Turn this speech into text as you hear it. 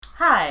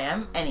Hi,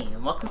 I'm Annie,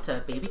 and welcome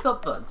to Baby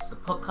Got Books, the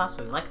podcast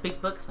where we like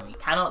big books and we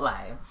cannot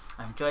lie.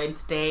 I'm joined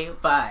today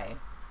by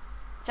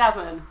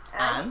Jasmine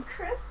and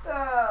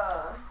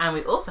Krista. And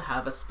we also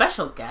have a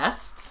special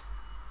guest.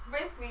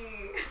 With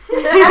me.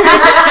 You guys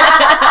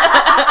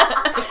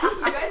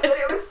said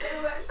it was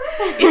so much.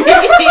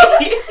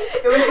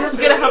 It was just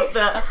gonna have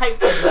the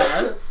hype in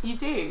there. You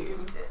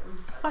do.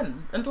 It's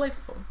fun and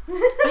delightful.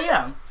 But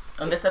yeah,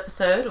 on this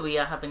episode we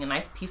are having a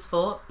nice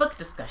peaceful book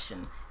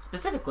discussion.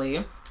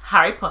 Specifically,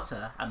 Harry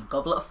Potter and the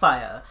Goblet of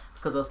Fire,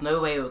 because there's no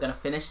way we're going to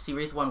finish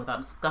series 1 without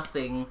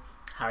discussing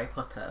Harry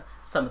Potter,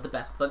 some of the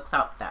best books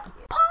out there.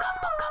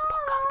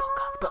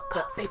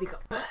 Podcast, Baby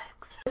Got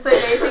Books. So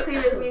basically,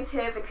 Rhythmy's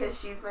here because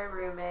she's my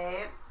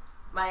roommate,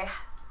 my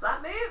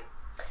flatmate.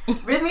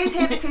 Rhythmy's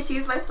here because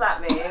she's my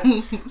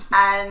flatmate,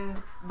 and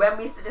when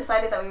we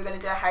decided that we were going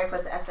to do a Harry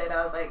Potter episode,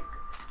 I was like,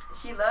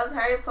 she loves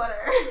Harry Potter.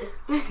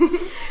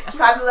 She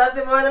probably loves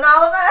it more than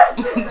all of us.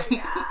 Like,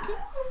 yeah.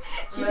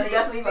 She should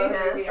definitely be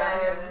here. So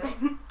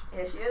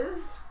here she is.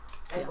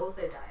 I'm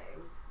also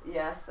dying.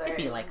 Yeah, so It'd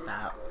be like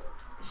that.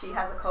 She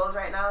has a cold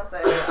right now, so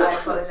I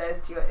apologize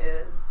to your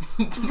ears.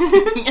 Me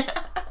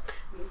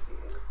too.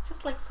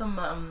 Just like some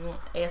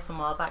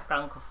ASMR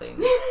background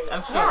coughing.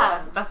 I'm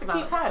sure that's a about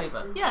cute time.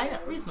 flavor. Yeah,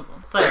 reasonable.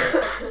 So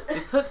we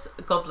picked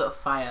Goblet of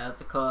Fire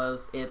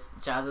because it's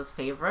Jazz's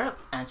favourite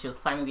and she was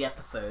planning the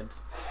episode.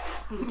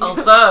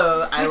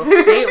 Although I will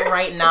state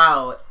right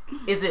now,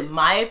 is it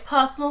my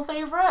personal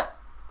favourite?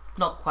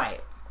 Not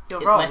quite. You're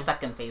It's wrong. my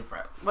second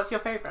favourite. What's your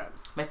favourite?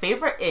 My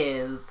favourite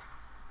is,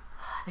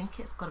 I think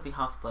it's got to be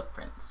Half-Blood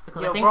Prince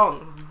because You're I think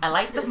wrong. I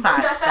like the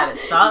fact that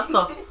it starts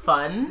off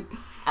fun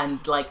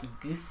and like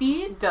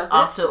goofy Does it?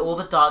 after all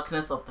the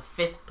darkness of the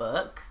 5th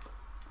book,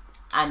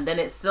 and then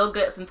it still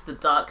gets into the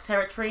dark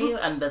territory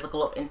and there's like a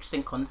lot of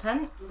interesting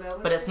content,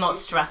 but it's not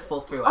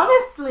stressful throughout.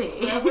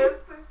 Honestly. Where was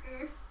the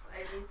goof?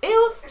 It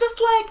was just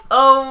like,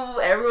 oh,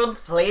 everyone's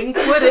playing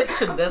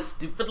Quidditch and there's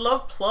stupid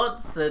love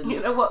plots and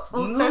You know what's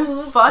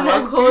also fun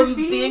and Slughorns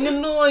goofy? being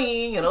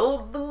annoying and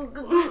all.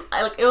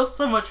 It was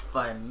so much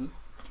fun.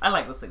 I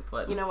like the 6th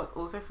one. You know what's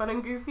also fun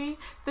and goofy?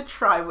 The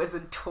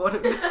Triwizard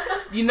Tournament.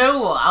 You know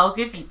what? I'll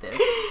give you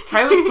this.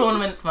 Triwizard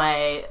Tournament's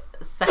my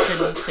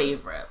second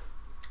favourite,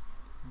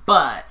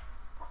 but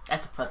I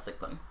prefer the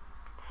 6th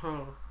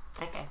one.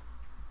 Okay.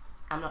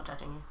 I'm not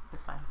judging you.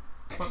 It's fine.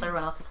 What's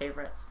everyone else's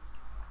favourites?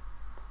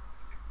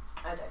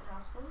 I don't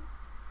have one.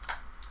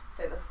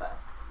 So the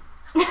first.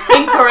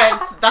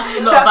 Incorrect. That's not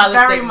a That's valid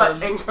very statement.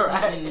 much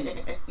incorrect.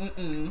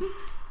 Mm-mm.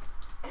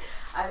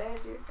 I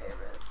don't do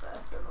favourites,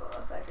 first of all.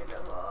 Second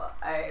of all,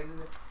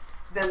 I'm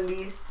the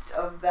least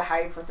of the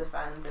Harry Potter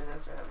fans in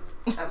this room.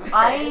 I'm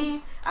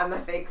afraid. I'm a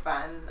fake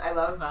fan. I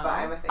love, but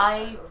I'm a fake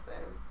fan also.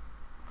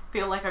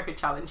 Feel like I could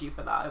challenge you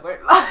for that. I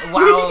won't lie.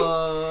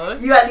 Wow.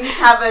 You at least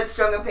have a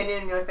strong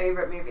opinion in your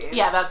favourite movie.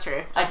 Yeah, that's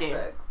true. I do.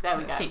 Book. There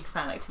we go. Fake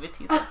fan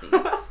activities of these.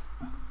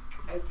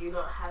 I do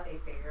not have a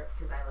favorite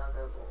because I love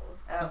them all.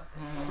 Oh.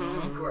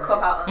 Gross.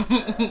 Cop out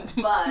answer.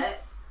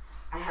 But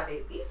I have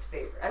a least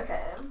favorite. Okay.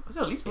 What's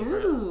your least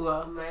favourite? Ooh.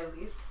 My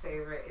least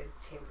favorite is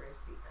Chamber of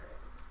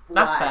Secrets.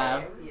 That's Why?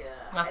 fair. Yeah.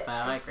 That's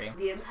fair, I agree.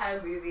 The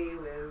entire movie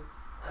was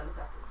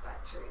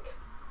unsatisfactory.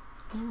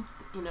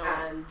 You know,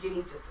 And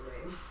Ginny's just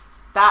annoying.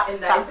 that's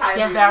entire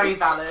movie. very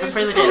valid. It's She's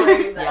really just good.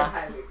 annoying in the Yeah.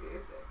 entire movie.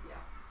 So, yeah.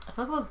 I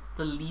feel like it was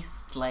the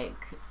least,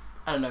 like,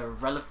 I don't know,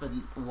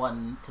 relevant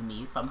one to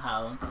me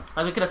somehow.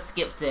 Like, we could have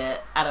skipped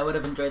it and I would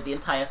have enjoyed the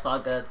entire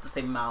saga the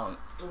same amount.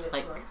 Which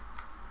Like, one?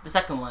 the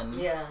second one.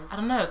 Yeah. I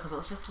don't know, because it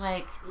was just,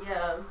 like,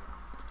 Yeah.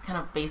 kind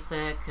of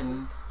basic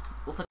and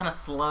also kind of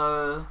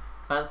slow.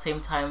 But at the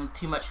same time,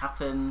 too much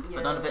happened,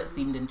 but none of it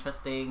seemed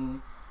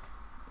interesting.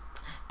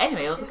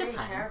 Anyway, it was a good I didn't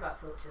really care time. about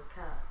Filch's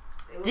cat.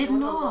 Did there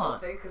was a lot not.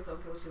 of focus on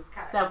Filch's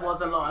cat. There in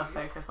was a that lot of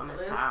movie. focus on It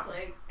his was cat.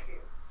 like,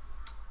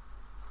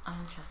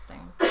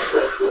 Interesting. but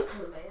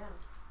yeah.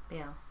 But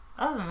yeah.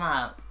 Other than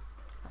that,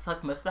 I feel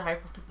like most of the Harry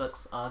Potter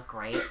books are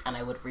great and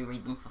I would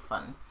reread them for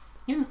fun.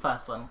 Even the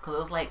first one, because it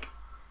was like,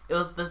 it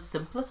was the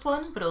simplest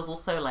one, but it was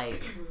also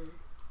like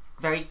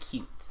very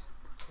cute.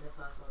 The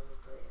first one was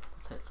brilliant.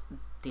 So it's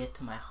dear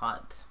to my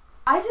heart.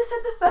 I just said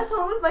the first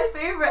one was my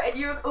favourite and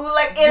you were all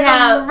like in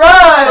Yeah, a row.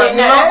 But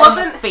no, not it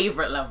wasn't- on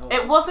favourite level.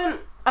 It wasn't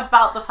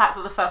about the fact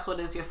that the first one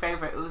is your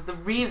favourite. It was the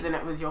reason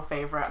it was your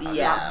favourite. And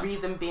Yeah. that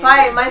reason being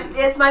Fine, that you didn't-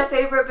 it's my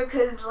favourite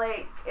because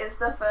like it's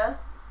the first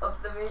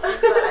of the movies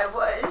that I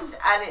watched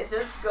and it's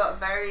just got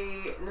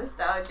very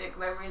nostalgic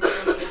memories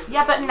of me.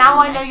 Yeah, but now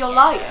I know you're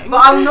lying.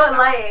 But I'm not That's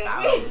lying.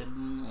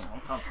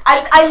 valid. Sounds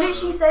I fake.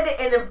 literally said it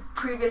in a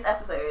previous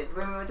episode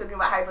when we were talking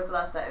about Harry Potter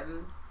last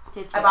time.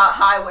 Did you? About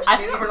how I watched I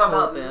the didn't movies with my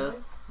record mum.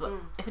 this.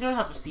 If anyone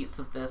has receipts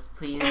of this,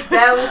 please.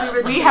 There will be send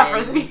receipts. We it have in.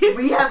 receipts.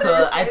 We have the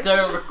Because I receipts.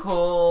 don't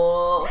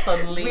recall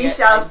suddenly. We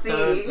shall I see.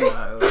 don't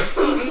know.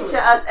 Feature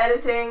us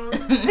editing.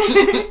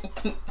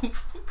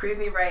 Prove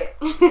me right.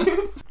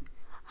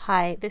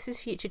 Hi, this is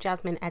Future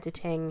Jasmine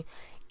editing.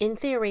 In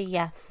theory,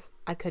 yes,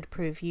 I could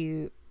prove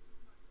you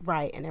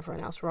right and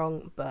everyone else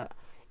wrong, but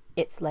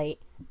it's late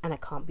and I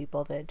can't be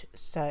bothered.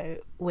 So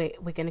we're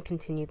going to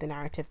continue the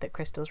narrative that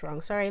Crystal's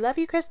wrong. Sorry, love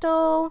you,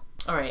 Crystal.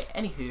 Alright,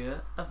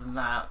 anywho, other than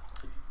that,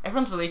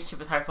 everyone's relationship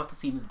with Harry Potter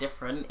seems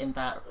different in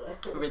that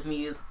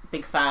Rhythmy's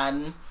big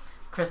fan,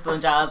 Crystal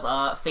and Jazz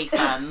are fake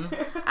fans,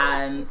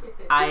 and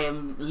I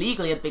am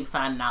legally a big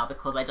fan now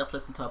because I just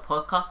listened to a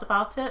podcast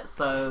about it,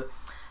 so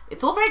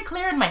it's all very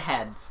clear in my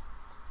head.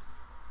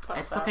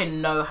 I think I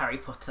know Harry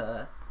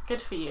Potter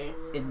Good for you.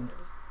 in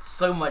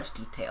so much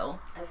detail.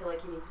 I feel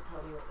like you need to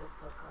tell me what this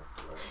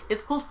podcast was.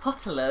 It's called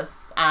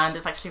Potterless, and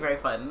it's actually very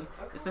fun.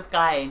 Okay. It's this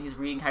guy, and he's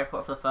reading Harry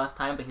Potter for the first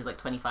time, but he's like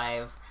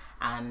 25,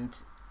 and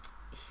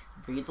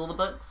he reads all the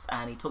books,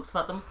 and he talks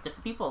about them with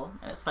different people,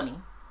 and it's funny.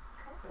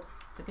 Okay.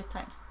 It's a good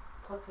time.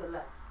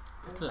 Potterless.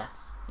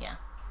 Potterless, yeah.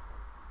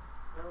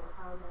 I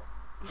found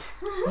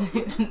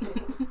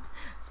it.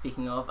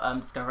 Speaking of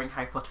discovering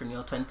Harry Potter in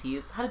your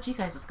 20s, how did you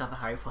guys discover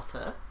Harry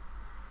Potter?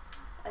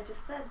 I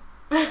just said.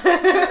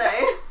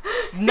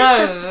 No.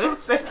 No!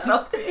 So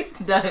salty.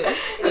 No.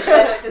 It's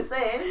what I to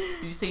say.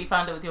 Did you say you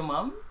found it with your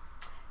mum?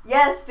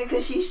 Yes,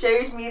 because she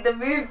showed me the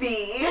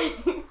movie.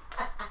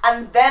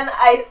 And then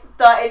I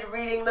started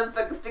reading the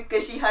books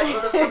because she had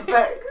all of the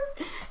books.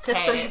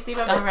 Just so you see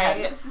my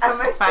Alright, tense.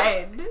 I'm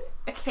fine.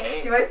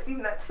 Okay. Do I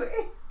seem that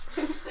way?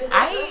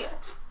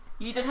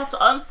 You didn't have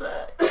to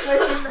answer. Do I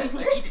seem that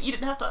way? You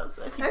didn't have to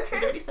answer. You Okay.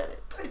 already said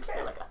it. You could just Okay.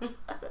 go like that.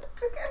 I said it.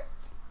 Okay.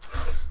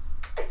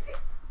 I see.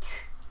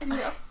 Anyway,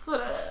 that's sort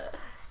of.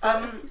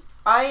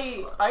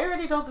 I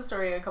already told the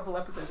story a couple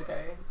episodes ago.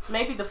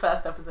 Maybe the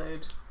first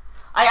episode.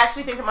 I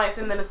actually think it might have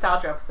been the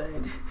nostalgia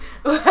episode.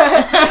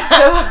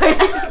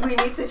 We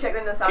need to check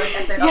the nostalgic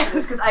episode after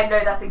this because I know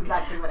that's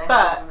exactly when I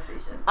But had this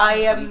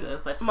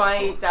conversation.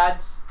 My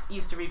dad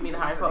used to read me the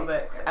Harry Potter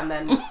books, and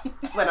then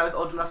when I was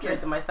old enough to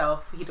read them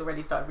myself, he'd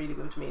already started reading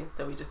them to me,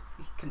 so we just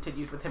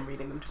continued with him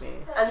reading them to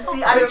me. And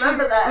see, I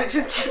remember that. Which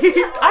is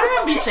cute. I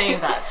remember you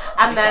saying that.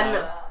 And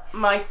then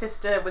my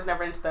sister was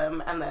never into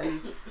them, and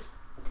then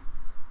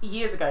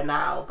years ago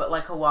now, but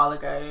like a while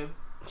ago,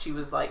 she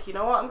was like, you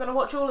know what, I'm going to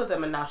watch all of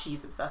them, and now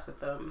she's obsessed with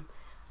them.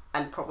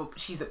 And probably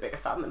she's a bigger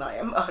fan than I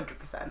am,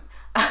 100%.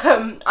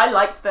 I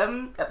liked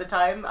them at the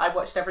time. I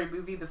watched every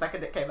movie the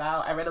second it came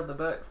out. I read all the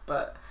books,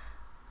 but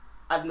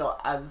I'm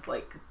not as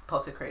like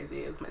Potter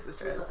crazy as my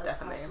sister is,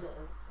 definitely.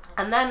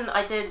 And then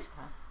I did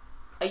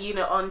a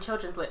unit on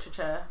children's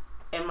literature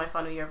in my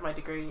final year of my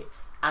degree,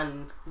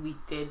 and we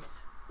did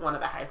one of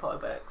the Harry Potter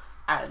books,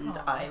 and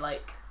I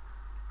like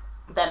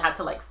then had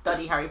to like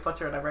study Harry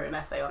Potter, and I wrote an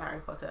essay on Harry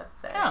Potter.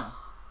 So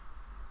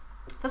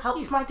That's helped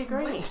cute. my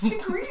degree. Which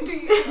degree do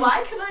you?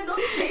 Why can I not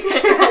change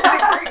this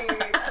degree?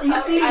 You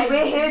see,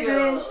 we're here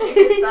doing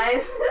stupid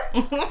science.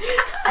 An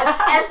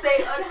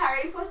essay on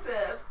Harry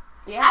Potter.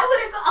 Yeah. I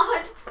would have got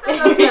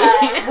 100% of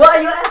that. What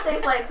are your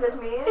essays like with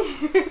me?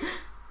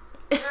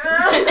 I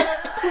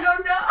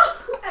don't know.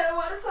 I don't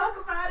want to talk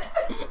about it.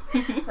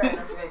 Fair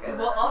enough, you may go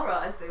What there. are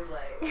our essays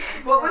like?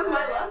 What was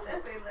my last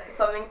essay like?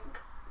 Something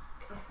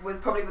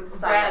probably with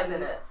science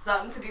in it.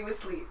 Something to do with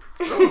sleep.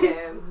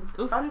 Okay.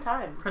 Oof. Fun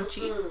time.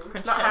 Crunchy. Mm. Crunchy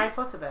It's not Harry times.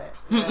 Potter though.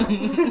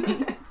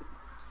 Yeah.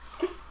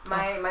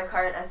 My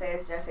current essay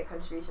is genetic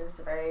contributions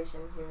to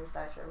variation in human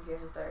stature in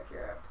prehistoric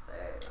Europe.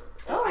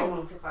 So I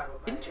need to find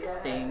what my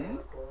Interesting. essay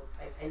was called.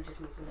 I just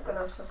need to I've know.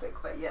 gone off topic,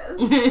 but yes,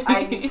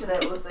 I need to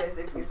know also.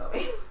 So please stop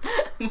me.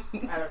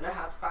 I don't know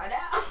how to find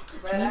out.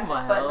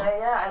 Meanwhile. But no,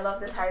 yeah, I love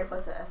this Harry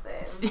Potter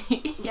essay.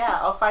 Yeah,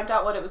 I'll find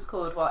out what it was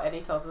called while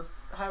Annie tells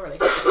us her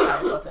relationship with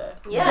Harry Potter.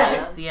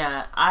 Yes,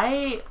 yeah.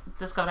 I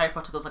discovered Harry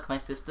Potter because like my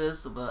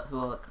sisters, who are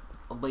like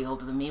way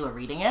older than me, were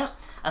reading it.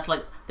 That's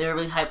like they were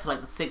really hyped for like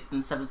the 6th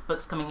and 7th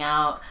books coming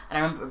out, and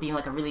I remember it being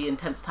like a really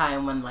intense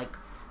time when like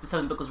the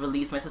 7th book was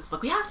released. My sister was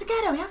like, we have to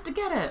get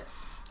it,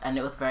 and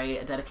it was very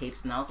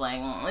dedicated. And I was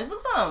like, these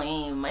books are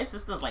lame. My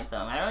sisters like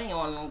them. I don't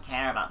even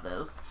care about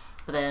this.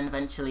 But then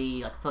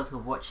eventually, like I felt like we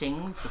were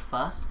watching the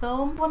first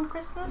film one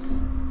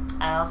Christmas,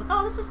 and I was like,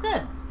 oh, this is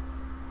good.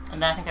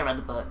 And then I think I read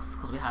the books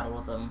because we had all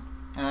of them,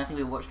 and I think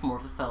we watched more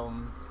of the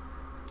films,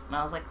 and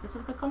I was like, this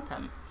is good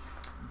content.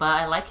 But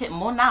I like it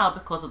more now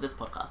because of this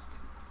podcast.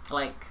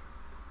 Like,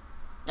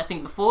 I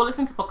think before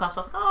listening to the podcast, I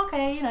was like, oh,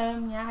 okay,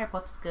 yeah, Harry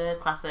Potter's good,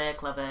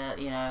 classic, love it,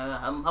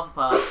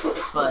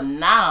 Hufflepuff. But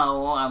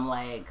now I'm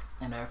like,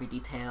 I know every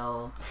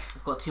detail.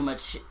 I've got too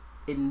much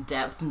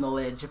in-depth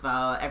knowledge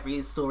about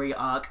every story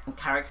arc and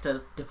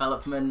character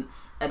development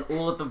and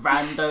all of the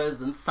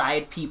randos and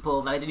side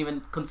people that I didn't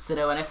even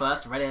consider when I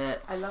first read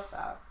it. I love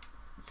that.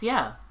 So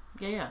yeah.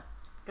 Good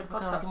Okay,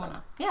 podcast.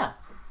 then. Yeah.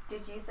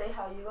 Did you say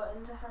how you got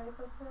into Harry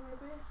Potter,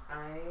 maybe?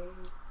 I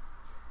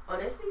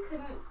honestly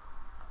couldn't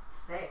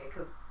say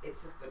because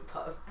it's just been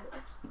part of my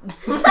life.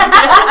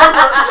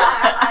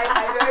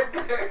 I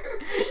don't know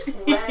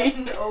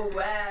when or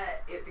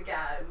where it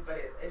began, but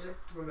I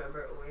just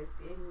remember it always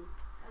being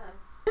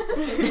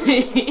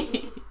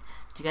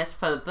Do you guys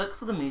prefer the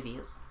books or the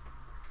movies?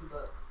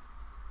 books.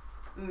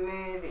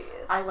 Movies.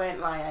 I won't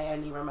lie, I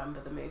only remember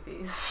the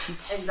movies.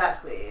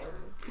 Exactly.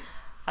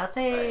 I'd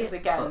say Because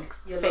again,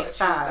 books. You're fake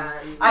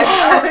not a true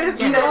fan.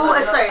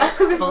 fan.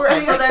 Sorry.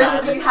 Full-time For fake those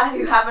of fan.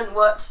 you who haven't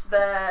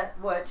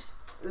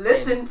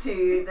listened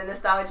to the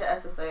nostalgia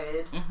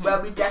episode where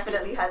we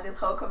definitely had this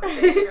whole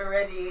conversation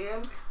already.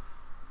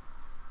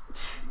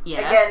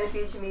 Yes. Again,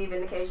 future me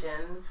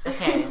vindication.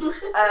 Okay.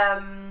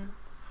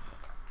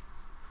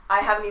 I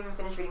haven't even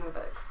finished reading the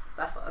books.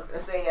 That's what I was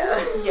gonna say. Yeah.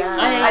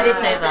 Yeah. I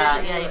didn't say finish that.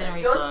 reading Yeah, you the didn't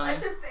read You're them.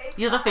 such a fake.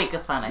 You're the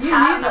fakest fan. I You think.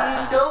 knew That's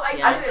that. fair. No,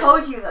 I I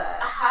told you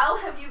that. How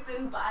have you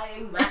been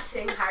buying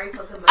matching Harry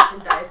Potter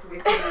merchandise with me?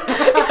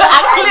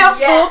 Actually, And a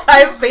yet-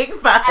 full-time fake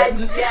fan. And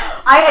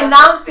yes, I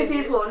announced to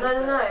finished people. the No.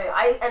 book.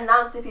 I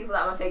announced to people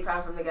that I'm a fake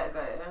fan from the get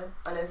go.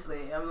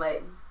 Honestly, I'm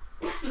like,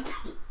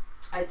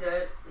 I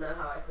don't know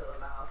how I feel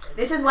about it.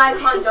 this is why I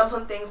can't jump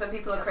on things when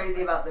people are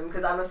crazy about them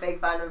because I'm a fake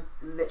fan of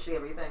literally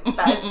everything.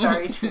 That is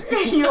very true.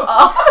 You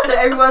are. So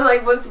everyone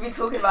like wants to be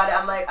talking about it.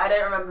 I'm like, I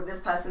don't remember this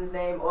person's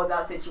name or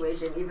that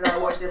situation, even though I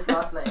watched this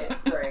last night.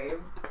 Sorry,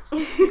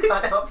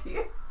 can't help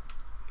you.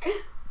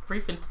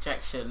 Brief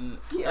interjection.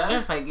 I Yeah. don't know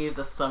if I gave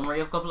the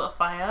summary of Goblet of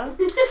Fire.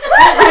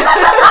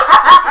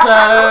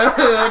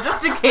 So,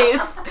 just in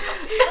case,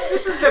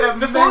 This has been a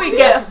before we messy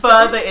get episode.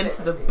 further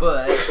into the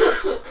book,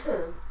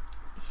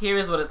 here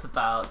is what it's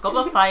about.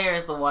 Goblet of Fire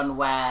is the one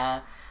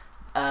where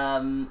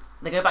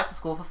they go back to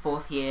school for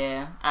 4th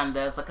year, and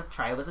there's like a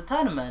Triwizard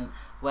tournament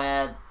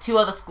where 2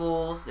 other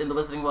schools in the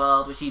Wizarding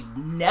World, which you'd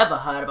never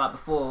heard about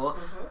before,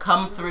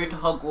 come through to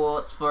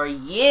Hogwarts for a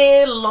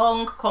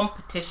year-long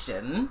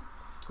competition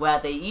where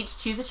they each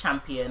choose a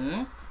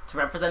champion to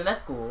represent their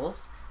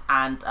schools,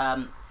 and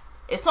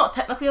it's not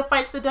technically a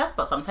fight to the death,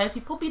 but sometimes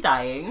people be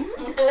dying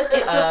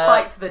It's a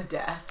fight to the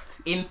death.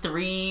 in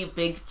 3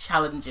 big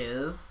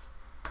challenges,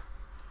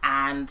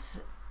 and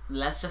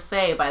let's just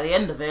say by the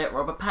end of it,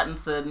 Robert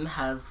Pattinson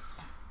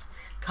has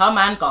come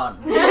and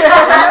gone.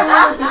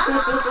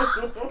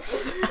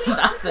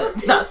 That's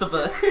it. That's the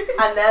book.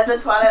 And there's the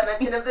Twilight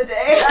mention of the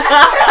day.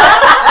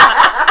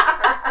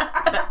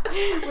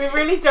 We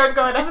really don't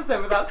go an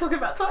episode without talking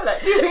about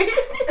Twilight, do we?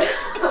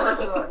 That's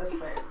what this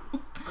point.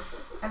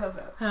 I love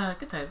that.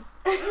 Good times.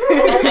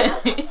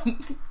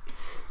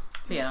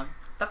 So yeah,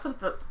 that's what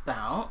that's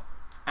about.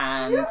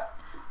 And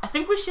I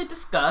think we should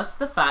discuss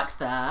the fact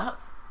that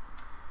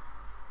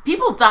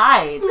people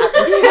died at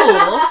the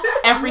school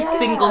every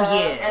single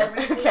year.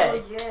 Every single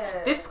Okay.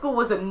 year. This school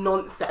was a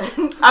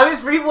nonsense. I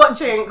was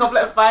rewatching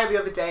Goblet of Fire the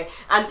other day,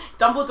 and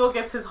Dumbledore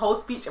gives his whole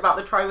speech about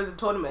the Triwizard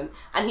Tournament,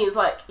 and he's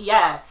like,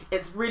 yeah,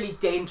 it's really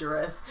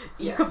dangerous.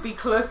 You Yeah. could be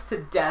close to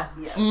death.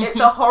 Yeah. It's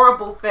a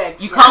horrible thing.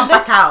 You can't And this-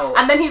 back out.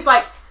 And then he's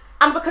like,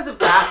 and because of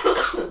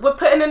that, we're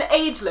putting an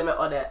age limit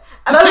on it.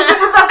 And I was like,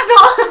 that's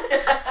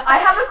not... I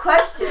have a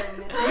question.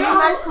 Do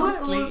magical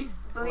Honestly. schools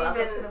believe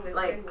Welcome to the in Wizarding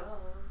like World.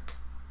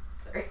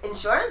 Sorry.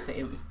 insurance?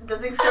 Same.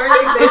 Does insurance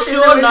For exist in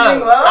the sure, Wizarding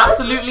no. World?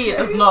 Absolutely, it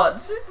does not.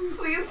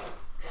 Please.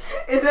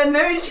 Is there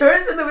no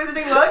insurance in the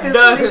Wizarding World? Because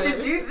No. they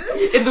should do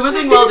this. In the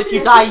Wizarding World, if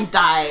you die, you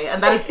die,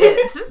 and that is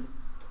it.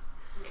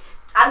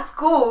 At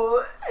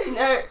school.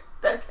 No,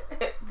 they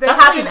That's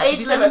had why you an had to age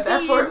be limit,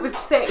 17. therefore it was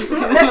safe.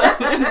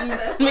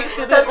 Makes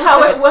it That's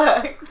how it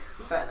works.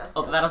 Fair enough.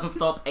 Oh, but that doesn't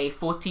stop a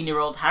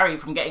 14-year-old Harry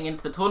from getting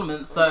into the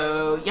tournament,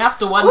 so you have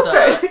to wonder.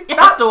 Also, you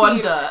have to scene-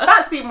 wonder.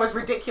 That scene was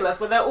ridiculous,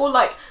 where they're all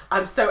like,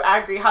 I'm so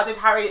angry, how did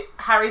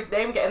Harry's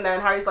name get in there?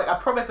 And Harry's like, I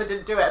promise I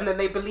didn't do it, and then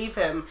they believe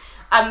him.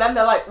 And then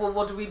they're like, well,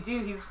 what do we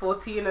do? He's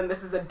 14 and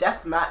this is a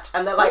death match.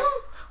 And they're like,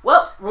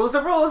 well, rules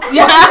are rules.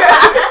 Yeah.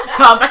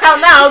 Can't back out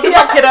now. Good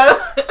luck,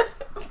 kiddo.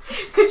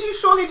 Could you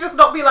surely just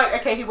not be like,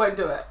 okay, he won't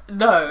do it?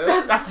 No,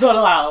 that's not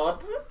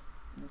allowed.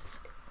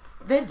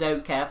 They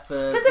don't care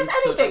for Because these if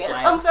anything, children's it's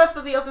lives. unfair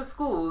for the other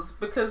schools,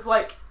 because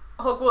like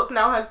Hogwarts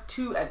now has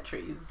 2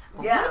 entries.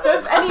 Yeah. So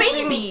if A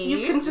anything, baby.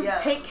 you can just Yeah.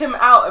 take him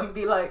out and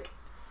be like,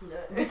 No.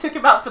 we took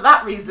him out for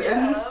that reason.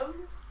 Yeah.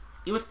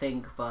 You would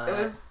think, but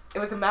It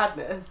was a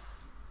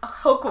madness.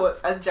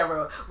 Hogwarts in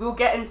general. We'll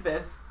get into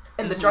this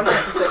in the drunk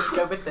episode to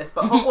go with this,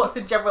 but Hogwarts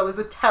in general is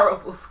a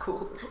terrible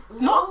school. it's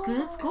not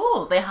good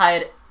school. They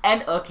hired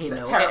okay, It's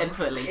no, we'll terrible. get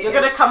into it later. You're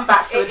gonna come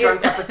back for the It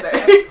drunk is-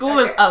 episode. School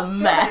is a It is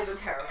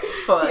mess. a terrible.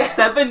 For Yes.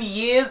 7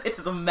 years, it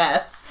is a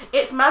mess.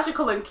 It's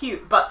magical and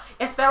cute, but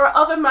if there are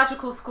other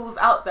magical schools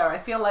out there, I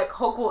feel like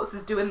Hogwarts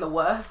is doing the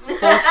worst.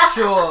 For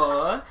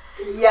sure.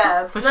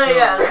 Yeah. For no, sure.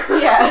 yeah.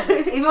 Yeah.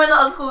 Even when the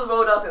other schools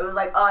rolled up, it was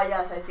like, oh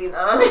yes, I seen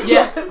that.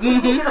 Yeah.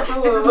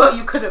 Mhm. This is what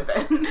you could have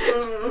been.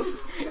 Mm.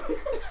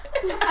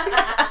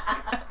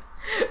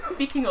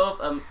 Speaking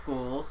of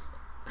schools,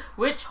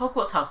 which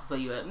Hogwarts houses were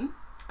you in?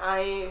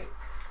 I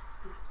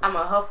am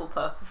a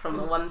Hufflepuff from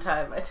the one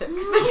time I took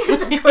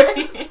the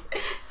quiz.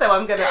 So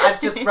I've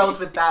just rolled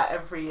with that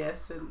every year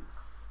since.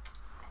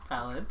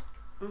 Valid.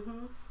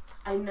 Mm-hmm.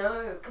 I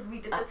know, because we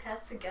did the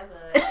test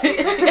together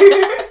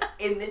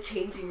in the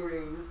changing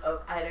rooms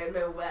of I don't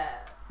know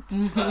where.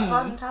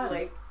 Fun times.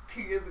 Like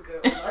 2 years ago,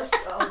 a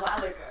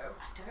while ago.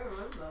 I don't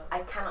remember. I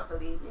cannot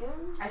believe you.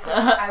 I think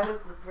I was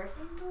the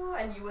Gryffindor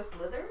and you were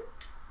Slytherin.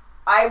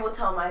 I will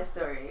tell my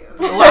story.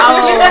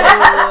 Wow.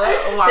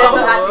 There's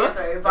not actually a Wow.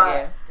 story, but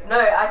Okay. No,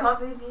 I can't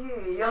believe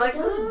you. You're like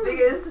the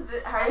biggest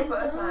Harry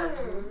Potter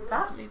fan.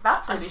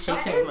 That's I'm really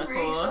shaking shocking. my It's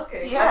really core.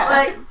 shocking. Yeah.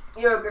 I feel like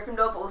you're a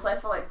Gryffindor, but also I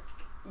feel like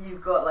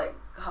you've got like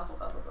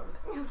Hufflepuff or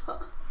something as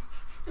well.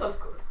 Of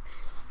course.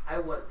 I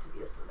want to be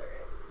a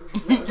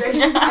Slytherin. No, I'm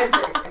joking. I'm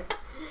joking.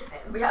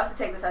 We have to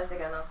take the test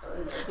again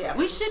afterwards. Yeah.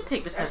 We should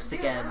take the Should I test do it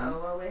again. now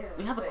while we're here?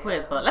 We have a But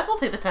quiz, yeah. but let's all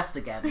take the test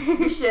again.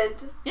 We should.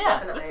 Yeah,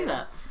 Definitely. let's do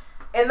that.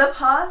 In the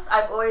past,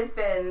 I've always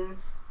been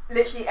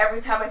literally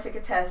every time I took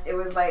a test, it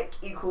was like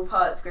equal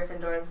parts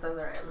Gryffindor and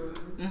Slytherin.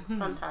 Mhm.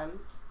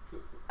 Sometimes.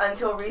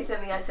 Until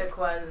recently, I took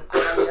one and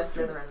I'm just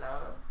Slytherin now.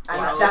 And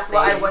Wow, that's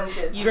what I see.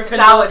 wanted. You've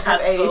Gryffindor soured with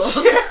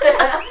cancelled. age.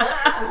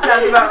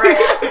 Sounds about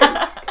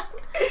right.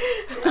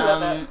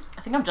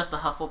 I think I'm just a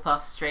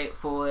Hufflepuff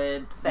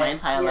straightforward my Same.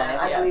 entire Yeah,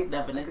 life. I believe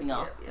Never that. anything Yeah,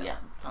 else. yeah. Yeah,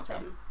 sounds right.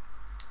 Same.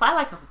 But I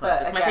like Hufflepuff.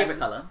 But It's my again- favorite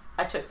color.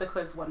 I took the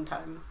quiz one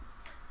time.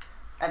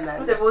 And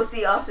then So we'll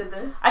see after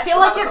this. I feel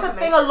We'll like have it's a thing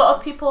a confirmation. lot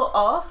of people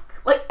ask.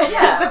 Like,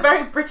 Yeah. it's a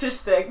very British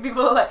thing.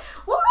 People are like,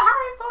 what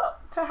Harry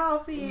Potter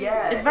house are you?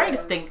 Yeah. It's very yeah.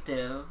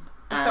 distinctive.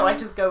 So I and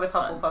just go with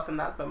fun. Hufflepuff and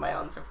that's been my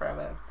answer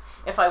forever.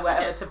 If I were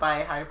ever to buy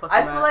Harry Potter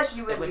I feel merch, like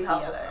you it would be yellow.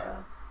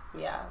 Hufflepuff.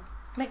 Yeah,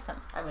 Makes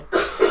sense. I would.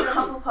 Isn't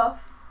Hufflepuff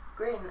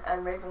green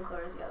and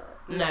Ravenclaw is yellow?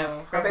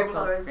 No.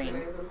 Ravenclaw's is green.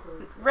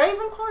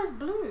 Ravenclaw is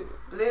blue.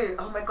 Blue.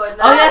 Oh my god,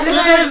 no. Oh yes,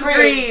 Slytherin's Slytherin's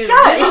green.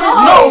 Guys,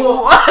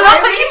 No, I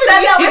really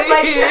said that with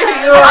my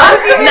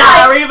chest.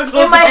 Nah,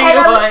 Ravenclaw's In my head,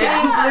 I was the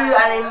saying blue,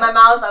 and in my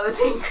mouth, I was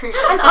saying green.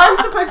 And I'm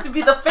supposed to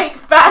be the fake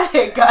fan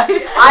here, guys.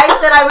 I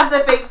said I was a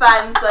fake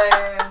fan, so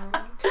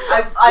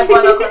I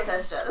won our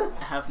contest, Jess.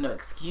 I have no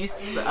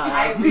excuse.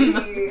 I'm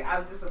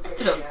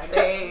disappointed. Don't Yeah.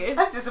 say.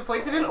 I'm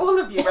disappointed in all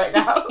of you right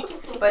now.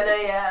 But no,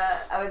 yeah,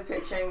 I was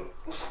picturing.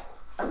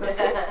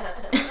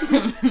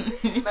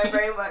 My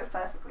brain works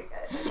perfectly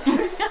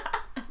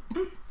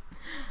good.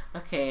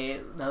 Okay,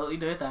 now that we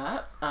know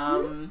that,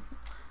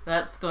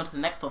 let's go on to the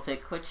next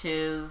topic, which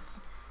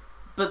is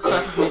books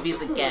versus movies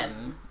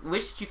again.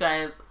 Which did you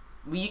guys?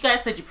 Well, you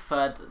guys said you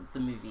preferred the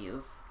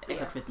movies,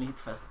 except Yes. with me who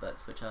prefers the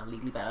books, which are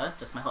legally better.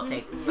 Just my hot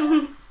take.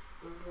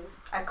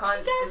 I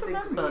can't Do you guys disagree.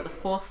 remember the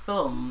fourth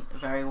film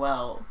very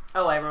well?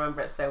 Oh, I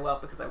remember it so well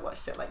because I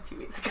watched it like 2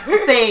 weeks ago.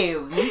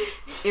 Same.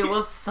 It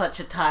was such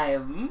a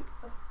time.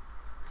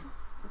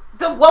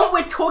 The one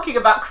we're talking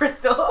about,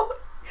 Crystal.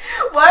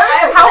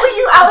 What? How are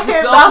you out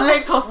here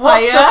Goblet laughing? of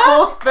What's the Fire?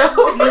 fourth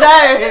film?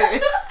 No.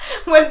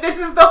 When this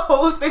is the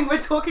whole thing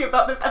we're talking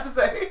about this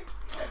episode.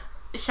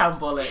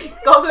 Shambolic.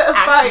 Goblet of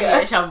Actually,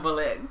 Fire.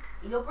 shambolic.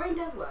 Your brain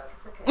does work.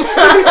 It's okay.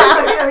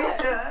 Are you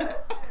sure?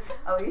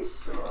 Are you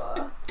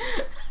sure?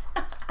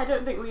 I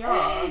don't think we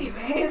are.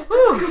 Anyways.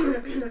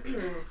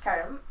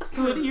 Carry on.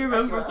 So what do you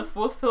remember of the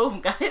fourth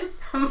film,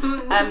 guys?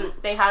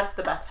 They had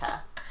the best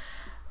hair.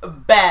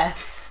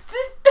 Best.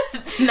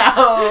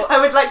 No. I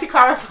would like to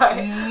clarify.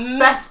 Mm.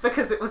 Best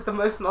because it was the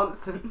most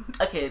nonsense.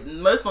 Okay,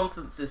 most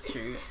nonsense is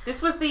true.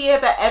 This was the year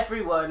that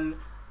everyone,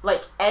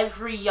 like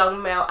every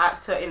young male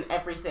actor in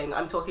everything,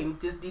 I'm talking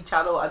Disney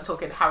Channel, I'm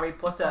talking Harry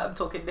Potter, I'm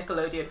talking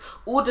Nickelodeon,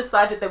 all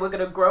decided they were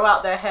going to grow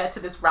out their hair to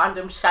this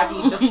random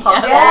shaggy just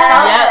past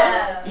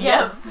Yeah.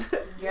 Yes.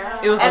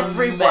 Yeah. It was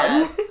Everyone. a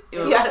mess. It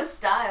was, Yeah. The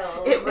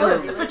style. It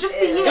was for just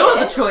a year. it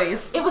was a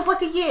choice. It was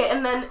like a year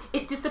and then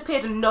it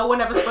disappeared and no one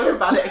ever spoke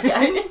about it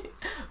again.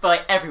 But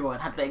like everyone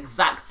had the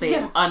exact same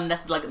Yes.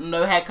 unnecessary, like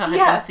no haircut had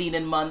Yeah. been seen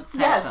in months.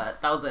 Yes.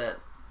 Haircut. That was it.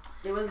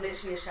 It was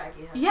literally a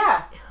shaggy hair.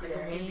 Yeah. Like a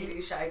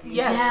really shaggy.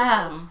 Yes.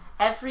 Yeah.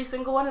 Every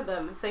single one of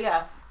them. So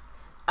yes,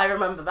 I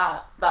remember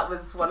that. That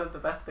was one of the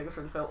best things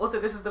from the film. Also,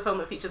 this is the film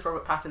that features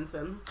Robert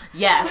Pattinson.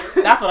 Yes,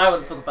 that's what I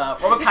want to talk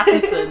about. Robert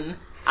Pattinson.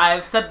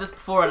 I've said this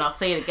before and I'll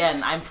say it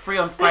again. I'm free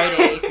on Friday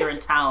if you're in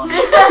town.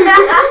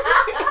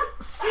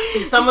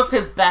 Some of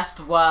his best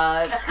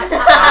work.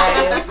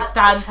 I've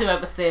stand him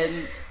ever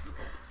since.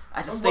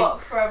 I just What,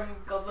 think. from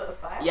Goblet of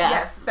Fire?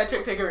 Yes.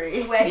 Cedric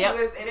Diggory. Where Yep.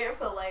 he was in it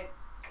for like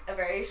a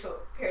very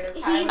short period of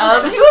He- time. He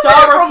was in it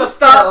Star from of the the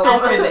start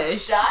film. to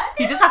finish. Died?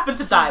 He just happened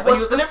to die, but he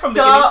was in it from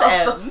beginning star to of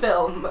end. the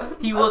film.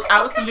 He was Okay,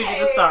 absolutely okay.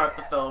 the star of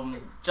the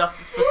film.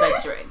 Justice for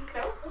Cedric.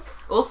 No.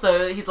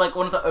 Also, he's like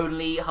one of the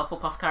only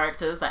Hufflepuff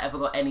characters that ever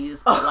got any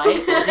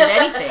spotlight or did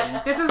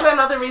anything. This is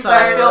another reason So-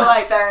 I feel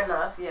like Fair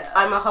enough, yeah.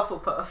 I'm a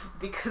Hufflepuff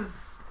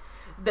because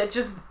they're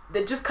just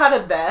kind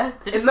of there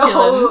They're in just the chilling.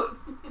 whole,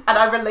 and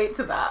I relate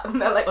to that.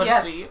 And they're like,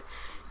 Honestly. yes,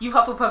 you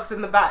Hufflepuffs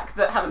in the back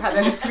that haven't had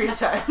any screen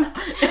time.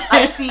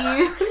 I see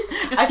you.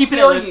 Just I keeping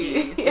it feel with you.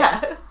 you. Yes.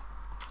 Yes.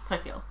 So I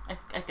feel. I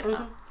get that.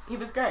 Mhm. He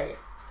was great.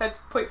 Said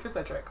points for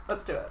Cedric.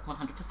 Let's do it.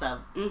 100%.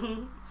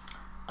 hmm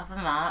Other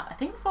than that, I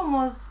think the film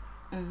was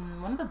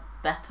one of the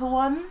better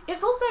ones.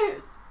 It's also,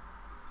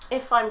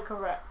 if I'm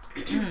correct,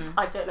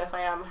 I don't know if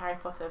I am, Harry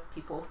Potter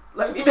people,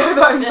 let me know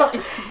that I'm not.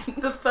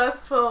 The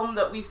first film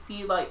that we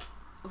see, like,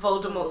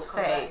 Voldemort's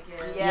Come back,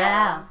 face.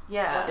 Yeah.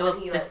 Yeah. That's It when was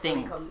he, distinct.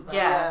 when he comes back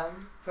Yeah.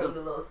 From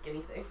the little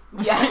skinny thing.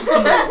 Yeah.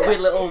 From the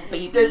weird little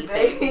baby The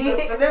thing.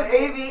 baby. The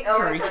baby. Oh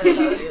my god.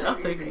 Creepy.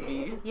 That's so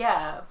creepy.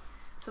 Yeah.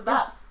 So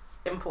that's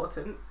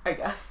important, I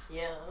guess.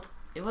 Yeah.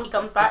 It was He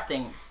comes back.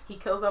 distinct. He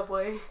kills our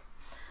boy.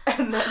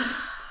 And then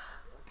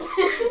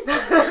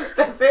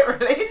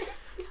Literally.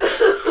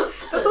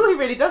 That's all he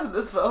really does in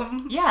this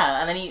film.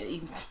 Yeah, and then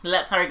he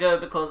lets Harry go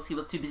because he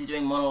was too busy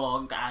doing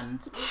monologue and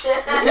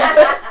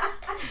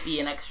be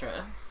an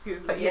extra. He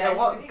was like, Yeah, you know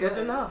what? really Good was.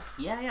 enough.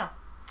 Yeah.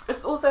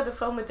 It's also the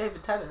film with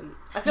David Tennant.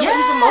 I feel like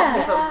he's in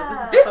multiple films, but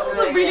this is This the was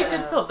film. a really Yeah.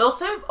 good film. There was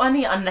so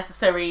many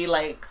unnecessary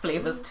like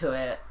flavors to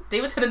it.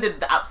 David Tennant did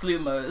the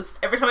absolute most.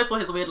 Every time I saw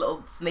his weird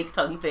little snake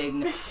tongue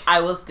thing, I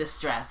was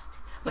distressed.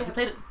 But he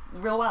played it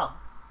real well.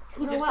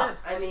 He did Real well. good.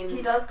 I mean,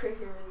 He does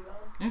creepy really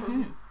well.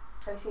 Mm-hmm.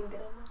 Have you seen Good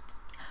Omens?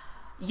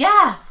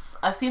 Yes,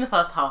 I've seen the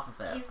first half of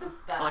it. he's the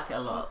best. I like it a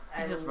lot.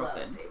 I He was real love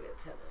good. David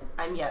Tennant.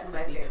 I'm yet to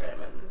My see Good favorite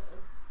Omens.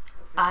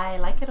 I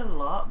like it a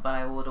lot, but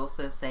I would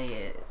also say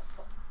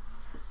it's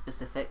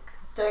specific.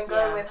 Don't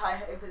go Yeah. with high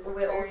hopes. It's We're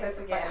very, also like,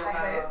 forgetting high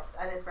about- hopes,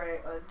 and it's very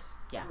odd.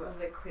 Yeah. With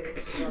the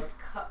Quidditch World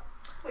Cup,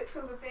 which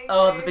was a big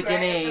Oh, thing, the right at the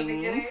beginning.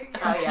 beginning. I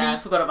Oh, completely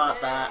yes. forgot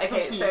about that. Okay,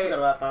 Completely so forgot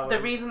about that The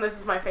one. reason this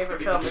is my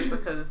favourite film is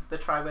because the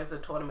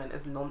Triwizard Tournament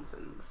is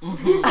nonsense.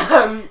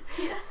 Mhm.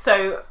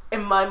 So,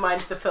 in my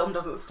mind, the film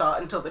doesn't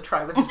start until the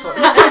Triwizard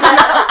Tournament is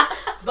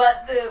announced.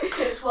 But the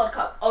Quidditch World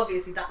Cup,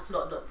 obviously, that's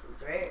not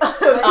nonsense, right?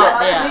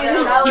 Oh, yeah.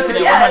 that Keeping it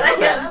was- yeah,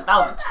 100%. yeah. That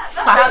was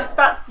classic.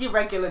 That's your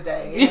regular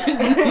day.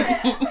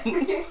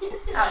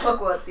 At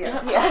Hogwarts,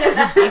 yes.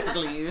 Yes.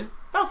 Basically.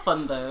 That was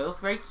fun though. It was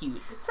very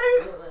cute. So,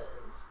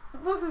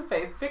 what's his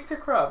face? Victor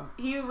Crumb.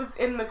 He was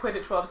in the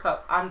Quidditch World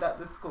Cup and at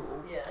the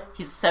school. Yeah.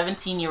 He's a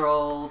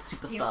 17-year-old He's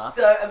superstar.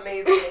 so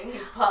amazing.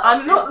 He's part I'm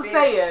of not this big-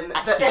 saying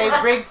that they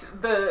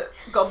rigged the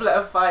Goblet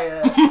of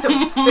Fire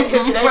to spit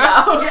his name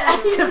out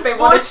Yeah. because they For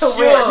wanted to sure.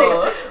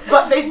 win,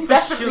 but they For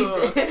definitely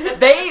sure. did.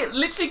 They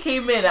literally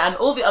came in and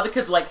all the other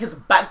kids were like his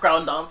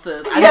background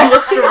dancers and Yes. he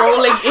was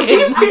strolling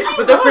in really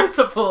with the was.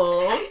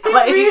 principal. It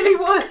Like, really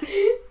was.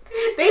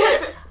 They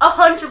had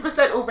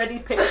 100% already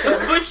picked him.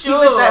 For He was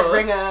sure. their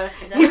ringer.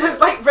 He was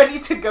like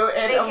ready to go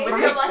in They and gave win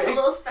him his like a thing.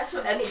 little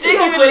special energy.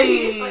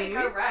 Genuinely.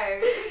 Like,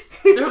 alright.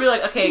 They would be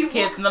like, okay, He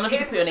kids, walked none of you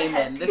can put your name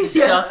in. This is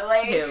Yeah, just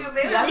like, him.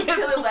 They were like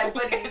chilling like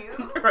buddies.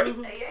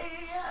 Right.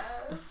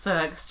 Yeah. So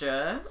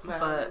extra, Man.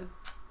 but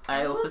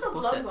I also Who's the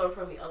support it. blonde one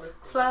from the other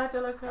school? Fleur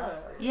Delacour.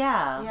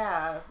 Yeah.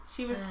 Yeah,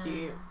 she was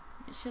cute.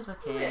 She was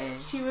okay.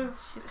 She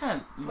was. She's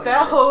kind of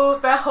Their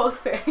whole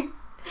thing.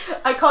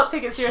 I can't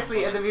take it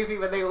seriously in the movie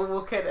when they all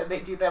walk in and they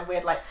do their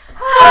weird like.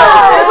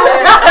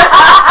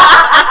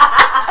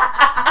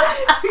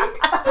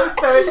 I'm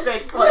so in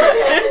sync.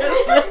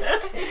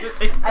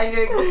 I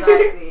knew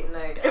exactly. No,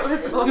 It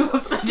was It awful.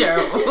 was so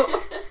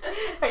terrible.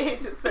 I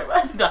hate it so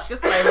much.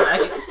 Darkest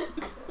timeline.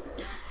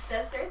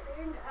 That's their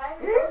thing.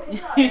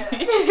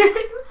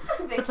 I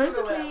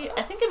Supposedly,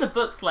 I think in the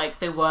books, like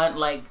they weren't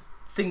like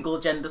single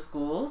gender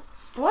schools.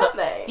 Weren't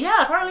they?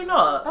 Yeah, apparently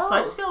not. So I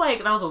Oh. just feel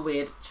like that was a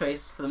weird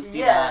choice for them to do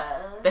Yeah.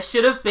 that. There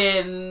should have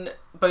been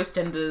both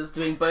genders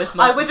doing both.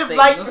 I would nonsense have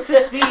liked things.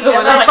 to see I would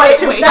a have bunch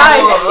liked of way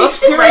guys more.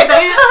 doing Right?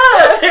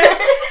 that.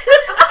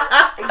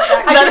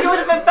 I That think it is- would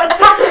have been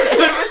fantastic. It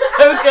would have been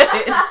so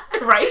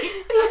good, right?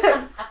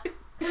 Yes.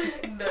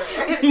 No.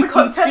 It's the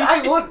content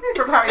I want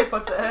from Harry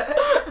Potter.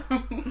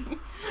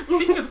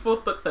 Speaking of the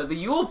fourth book though, the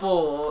Yule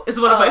Ball is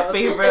one of my Oh.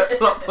 favourite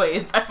plot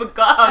points. I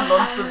forgot how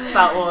nonsense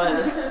that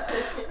was.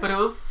 But it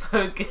was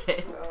so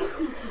good.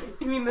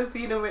 You mean the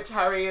scene in which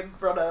Harry and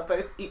Ron are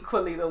both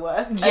equally the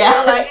worst? And Yes.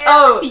 you're like,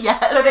 oh,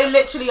 Yes. so they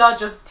literally are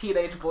just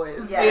teenage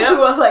boys Yeah.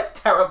 who are like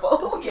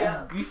terrible.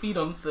 Yeah. Goofy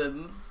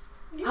nonsense.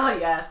 Oh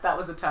yeah, that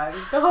was a time.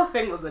 The whole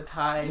thing was a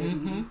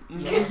time. Mm-hmm.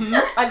 Yeah.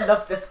 Mm-hmm. I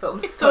love this film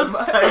It so was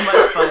much. so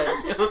much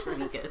fun. It was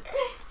really good.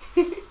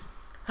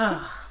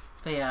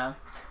 But yeah.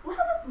 Where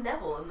was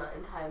Neville in that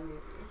entire movie?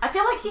 I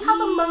feel like he has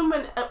a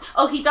moment.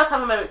 Oh, he does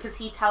have a moment because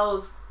he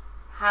tells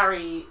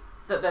Harry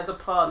that there's a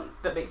plant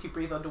that makes you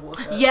breathe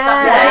underwater. Yeah,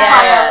 that's his yeah,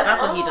 entire, yeah,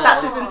 that's what he does.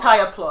 That's his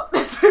entire plot.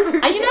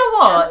 And you know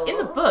what? Neville. In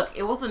the book,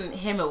 it wasn't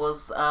him. It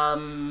was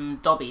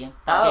Dobby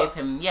that Oh. gave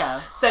him.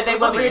 Yeah. So they It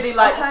was were Dobby. really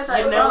like, I heard that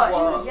you as know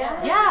well, what?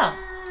 Yeah.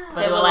 But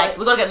They they were were like, like-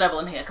 we gotta get Neville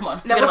in here. Come on.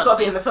 Forget Neville's about got to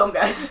be in Dobby. the film,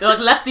 guys. They're like,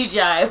 less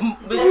CGI.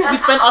 We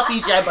spent our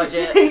CGI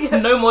budget. Yes.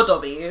 No more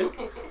Dobby.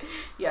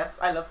 Yes,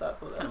 I love that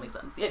for them. Kind of makes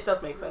sense. It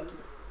does make sense.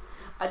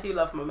 I do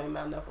love my main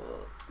man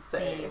Neville, so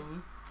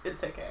Same.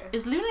 it's okay.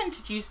 Is Luna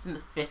introduced in the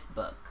fifth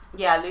book?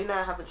 Yeah,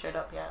 Luna hasn't showed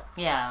up yet.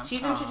 Yeah.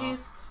 She's Aw.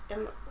 introduced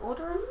in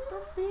Order of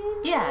the Phoenix.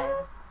 Yeah.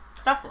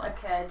 That's like.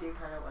 Okay, I do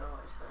kind of want to watch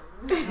them.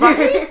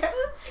 Right?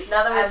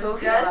 Now that we're I'm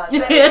talking just about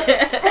saying,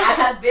 it. I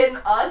have been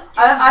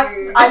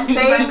asking you I'm to do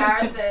saying- my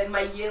marathon,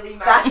 my yearly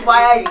marathon. That's why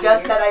I with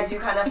just you. said I do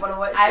kind of want to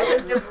watch I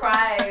them. was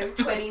deprived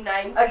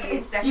 2019 Okay,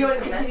 second do you want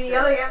to semester. continue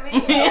yelling at me?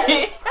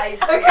 Yes, I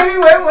Okay, we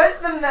won't watch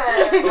them then.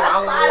 That's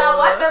fine, I'll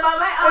watch them on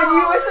my own. Oh,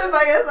 you watch them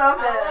by yourself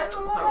I'll then. watch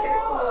them on my Okay,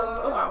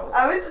 own. cool.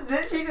 I was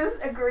literally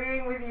just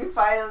agreeing with you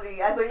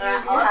finally. I thought you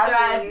would be After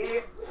happy.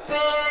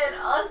 Been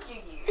asking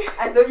you.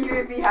 I thought you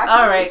would be happy.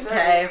 Alright, so-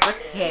 guys.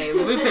 Okay,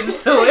 moving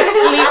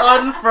swiftly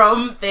on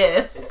from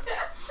this.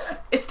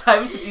 It's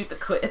time to do the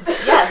quiz.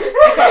 Yes.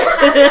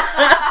 Okay.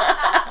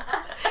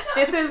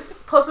 This is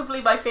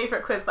possibly my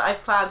favourite quiz that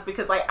I've planned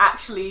because I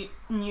actually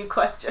knew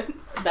questions.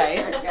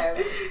 Nice.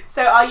 Okay.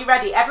 So are you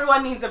ready?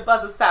 Everyone needs a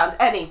buzzer sound.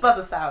 Any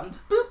buzzer sound.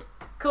 Boop.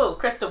 Cool.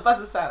 Crystal,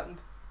 buzzer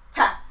sound.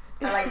 Ha!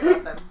 I like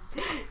that.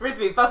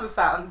 Rhythmy, buzzer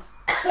sound.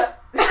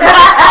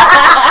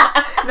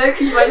 No,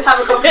 because you might have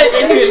a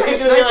conversation.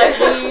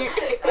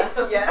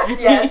 Yeah.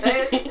 Yeah.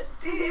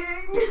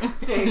 Ding.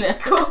 Ding.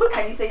 Cool.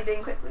 Can you say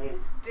ding quickly?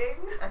 Ding.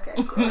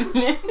 Okay, cool.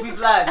 We've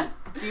learned.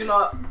 Do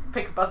not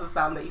pick a buzzer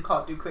sound that you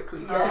can't do quickly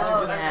because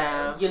you just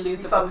Yeah. you lose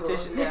You the fumble,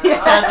 competition.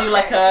 yeah. Trying to do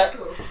like a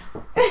Cool.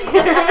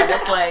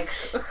 it's like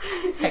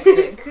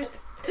hectic.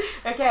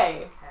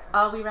 Okay.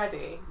 Are we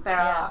ready? There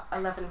are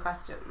 11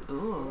 questions.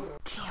 Ooh.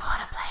 Do you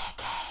want to play a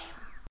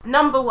game?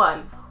 Number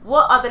 1.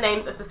 What are the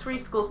names of the 3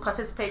 schools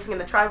participating in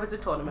the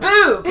Triwizard Tournament?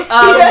 Boop!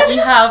 You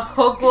have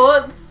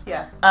Hogwarts,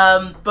 Yes.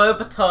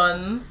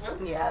 Beauxbatons,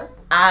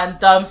 Yes. and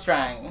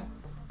Durmstrang.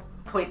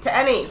 Point to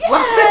any.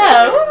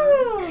 Yeah!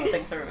 Woo!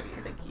 Thanks everybody,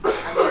 thank you.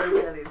 I'm not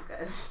looking at these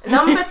guys.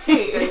 Number 2.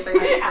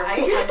 I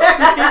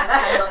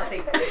cannot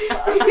think this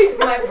fast.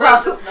 My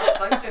brain does not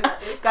function at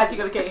this. Guys, you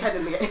gotta get your head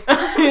in the game.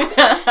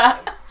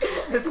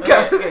 Let's go.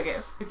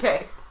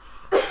 Okay.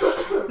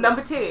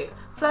 Number 2.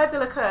 Fleur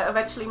Delacour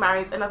eventually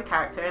marries another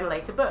character in a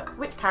later book.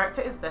 Which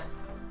character is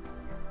this?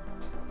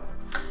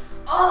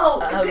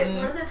 Oh, is it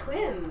one of the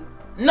twins?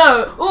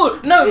 No!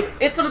 Ooh, no!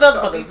 It's one of the other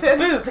brothers. Beep in.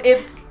 Boop!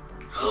 It's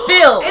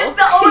Bill! It's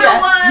the older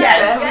Yes,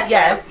 one.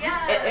 yes.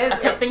 It is. I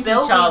kept It's thinking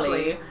Bill Charlie,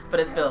 Weasley. but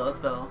it's Bill, it's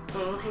Bill.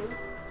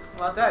 Mhm.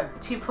 Well done.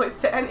 2 points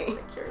to any.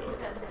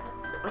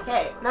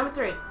 Okay, number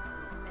 3.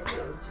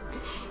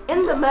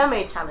 In the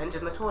Mermaid Challenge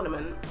in the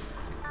tournament,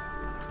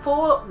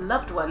 4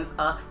 loved ones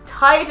are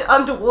tied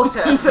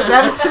underwater for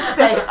them to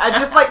save. I'd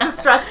just like to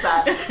stress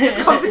that.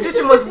 This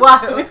competition was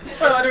wild.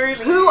 So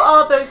unruly. Who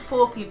are those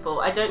 4 people?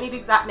 I don't need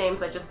exact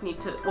names, I just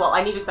need to... Well,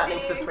 I need exact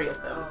names for 3 of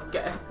them.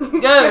 Go. Go,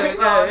 Go.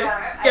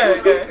 go.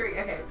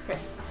 Okay.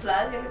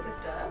 Fleur's younger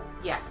sister.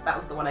 Yes, that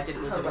was the one I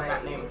didn't need an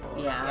exact Hermione. name for.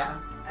 Yeah.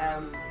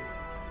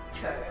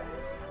 Cho.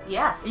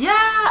 Yes. Yeah!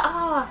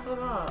 Oh, I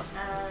forgot.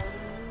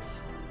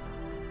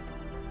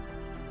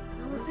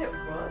 And was it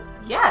Ron?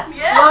 Yes.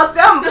 Yeah. Well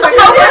done. How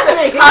was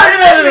it?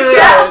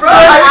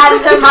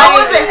 How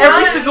was it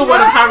every single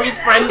one of Harry's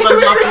friends and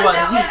loved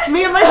ones?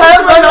 Me and my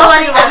sister were not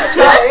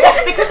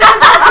because it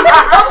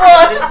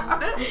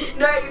was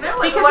No, you know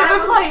what? Because The one it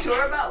was I wasn't like-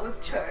 sure about was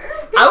Cho.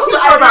 I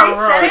wasn't sure about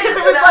Ron. because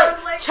it was And I like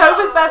was like, Cho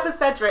was oh. there for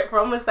Cedric,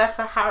 Ron was there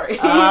for Harry,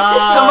 Oh.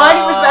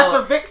 Hermione was there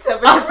for Victor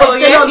because Oh, they'd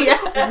been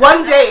yeah, on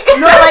one date.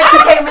 Not like he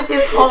came with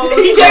his whole.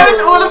 He gave it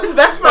to all of his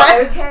best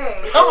friends.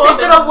 Okay. Come They've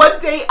been on. on one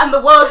date and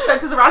the world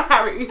centers around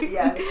Harry.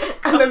 Yeah.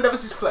 And then there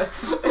was just Fleur's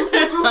sister.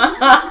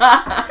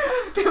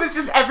 It was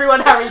just everyone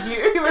Harry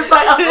knew. He was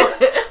like,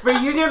 oh,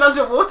 reunion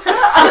underwater,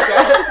 I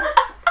guess.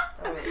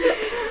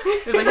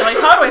 He's like,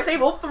 how do I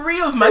save all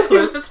 3 of my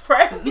closest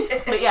friends?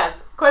 But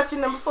yes,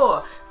 question number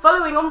 4.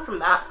 Following on from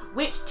that,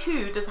 which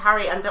 2 does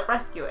Harry end up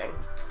rescuing?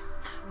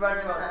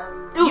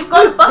 Ron. You've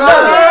got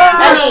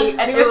Ron.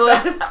 Any It was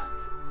was first?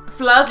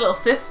 Fleur's little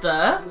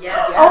sister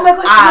Yeah. Oh my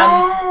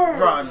god.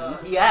 and Ron.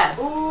 Yes,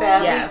 Ooh.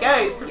 there Yes, we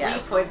go. 3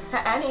 yes. points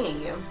to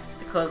any.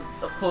 Because,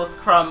 of course,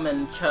 Crumb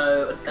and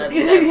Cho...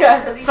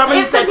 Yeah. Crumb and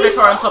It's 'cause Cedric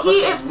are on top of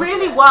he things. is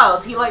really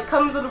wild. He like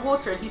comes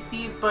underwater and he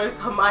sees both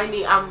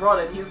Hermione and Ron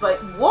and he's like,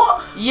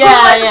 what? Yeah, Who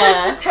am I yeah.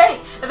 supposed to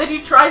take? And then he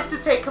tries to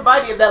take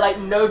Hermione and they're like,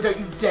 no, don't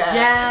you dare.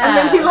 Yeah. And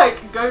then he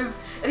like goes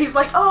and he's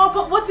like, oh,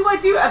 but what do I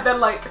do? And then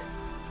like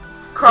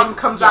Crumb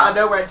comes out of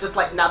nowhere and just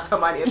like nabs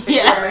Hermione and takes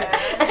Yeah. her away.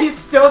 And he's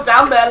still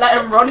down there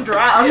letting Ron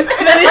drown. And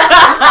then he...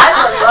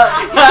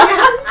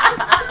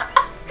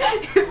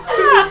 It's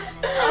just,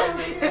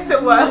 it's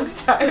a wild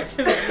time.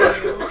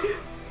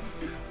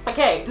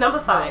 Okay, number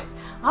 5.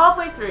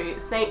 Halfway through,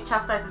 Snape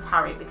chastises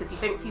Harry because he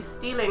thinks he's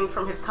stealing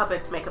from his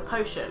cupboard to make a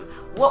potion.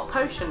 What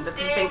potion does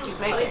he think he's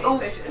making? Oh.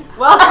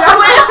 Well done.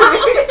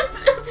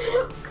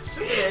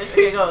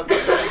 Okay, go on.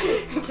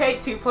 Okay,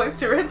 2 points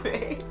to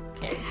Ridley.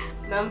 Okay.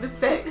 Number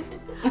 6.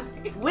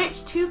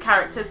 Which 2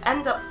 characters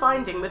end up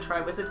finding the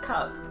Triwizard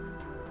Cup?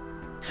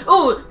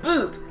 Oh,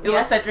 Boop! It was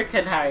Yes. Cedric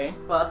and Harry.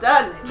 Well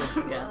done.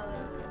 Yeah.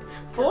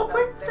 4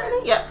 points to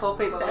any? Yep, 4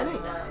 points to any.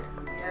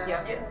 Yeah.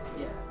 Yes.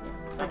 Yeah.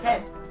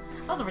 Okay.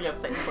 I was really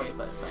upset for you,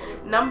 but it's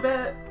fine.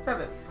 Number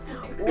 7.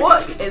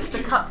 What is the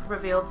cup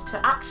revealed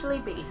to actually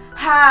be?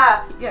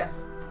 Ha!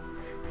 Yes.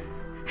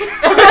 Well,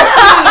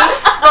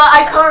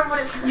 I can't remember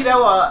what it's called. You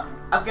know what?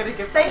 I'm gonna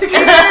give Thank to you.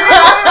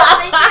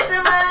 Thank you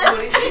so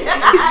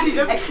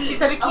much. she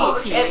said a key. Oh,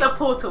 okay. It's a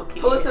portal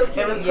key. Portal key.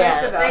 It was close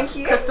Yeah. enough. Thank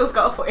you. Crystal's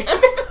got a point.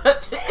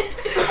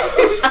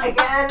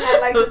 Again, I'd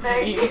like to That's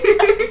thank me.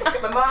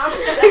 my mom.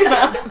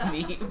 That's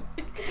me.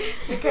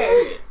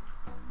 Okay.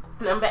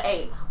 Number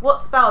 8.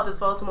 What spell does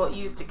Voldemort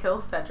use to kill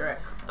Cedric?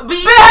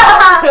 Be-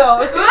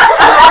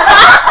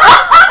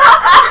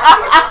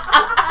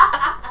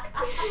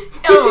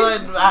 Come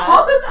on, man.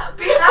 What was that?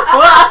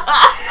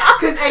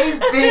 Because Eddie's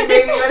big,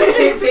 baby, when I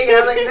say big, and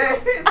I was like, no,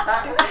 it's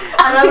not.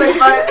 And I was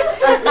like,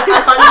 but I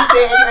can't even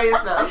say it anyways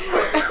now.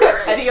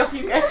 Eddie, off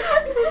you go.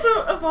 Was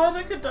it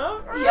Avada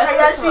Kedavra? Yes, I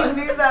it actually was.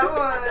 knew that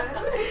one.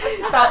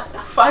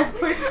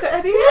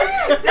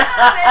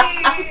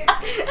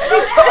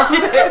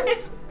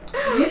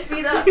 You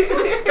speed up.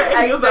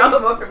 I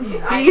expect more from you.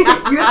 You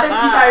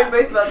have to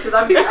both of us because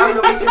I'm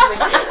the weakest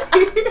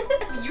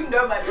link. You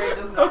know my brain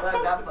does not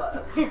work that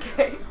fast.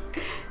 Okay.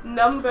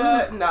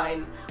 Number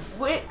 9.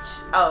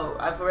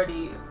 I've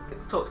already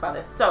talked about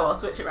this, so I'll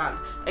switch it around.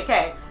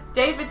 Okay.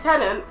 David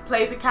Tennant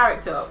plays a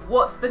character.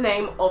 What's the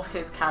name of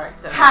his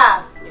character?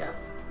 Ha!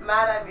 Yes.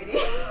 Mad Eye Moody.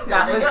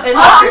 That was Oh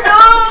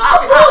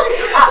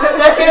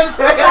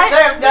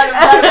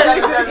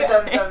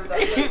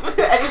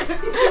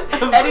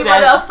no!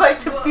 Anyone else like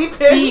to beep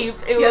it? Beep.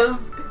 It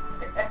was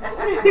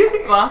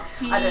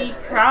Barty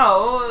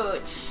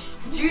Crouch.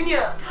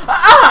 Junior.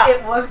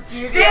 It was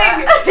Junior.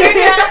 Ding!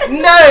 Junior!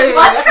 No!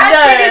 Barty Crouch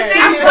No!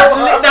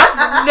 ding. That's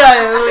no!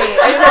 Wait,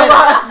 I said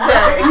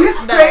no. You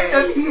scraped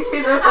the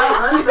pieces of my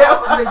hands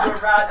out on the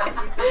ground and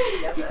pieces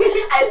together.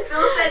 I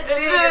still said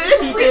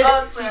She did.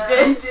 She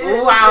did.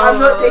 Wow. I'm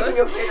not taking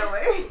your point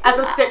away. As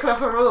a stickler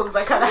for rules,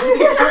 I kind of have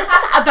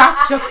to.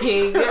 That's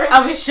shocking.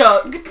 I'm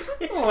shocked.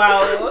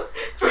 Wow.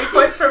 3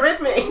 points for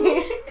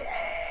Rhythmy.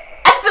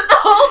 I said the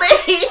whole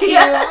name.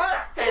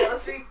 So that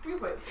was 3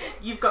 points.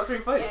 You've got 3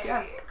 points,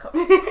 Yeah,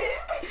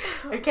 yes.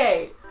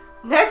 Okay,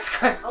 next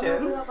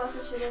question.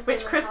 Oh,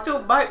 Which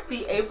crystal might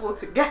be able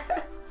to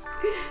get?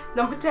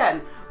 Number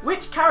 10.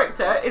 Which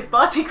character is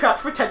Barty Crouch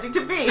pretending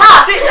to be?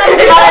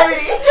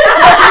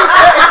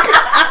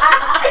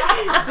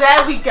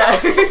 There we go.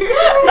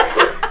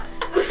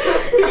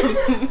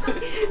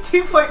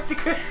 2 points to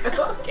Crystal.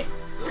 Okay.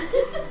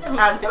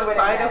 And the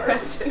final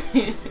question.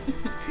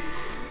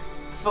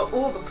 For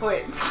all the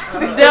points. No,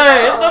 it's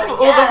not for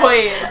all the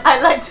points. I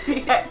like to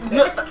be hectic.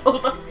 Not for all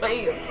the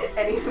points.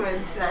 Eddie's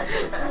been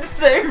snatching her.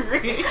 So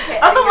rude.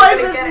 Otherwise,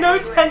 there's no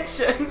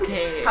tension.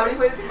 Okay. How many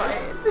points is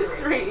mine?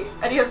 3,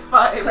 and he has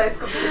 5. Close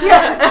competition.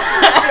 Yes.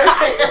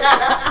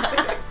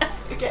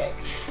 Okay.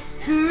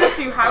 Who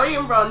do Harry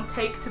and Ron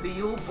take to the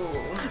Yule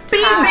Ball?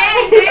 Beep.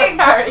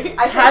 Harry.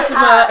 I said Padma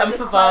hat, and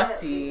just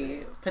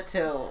Pavati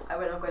Patil. I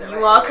went on good.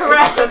 You are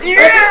correct.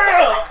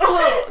 Yeah.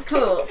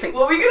 Cool. Thanks.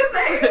 What were you gonna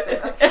say?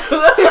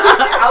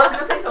 I was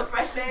gonna say some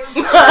fresh names.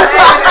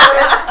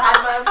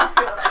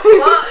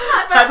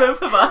 Padma and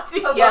Pavati.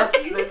 Yes,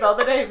 those are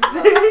the names.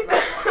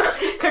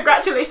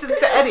 Congratulations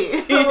to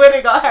Eddie for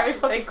winning our Harry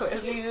Potter Thank quiz.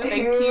 you.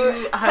 Thank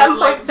you. 10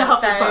 points to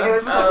Hufflepuff. It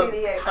was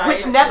probably the end.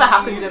 Which never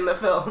happened in the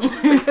film.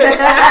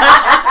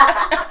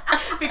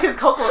 Because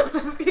Hogwarts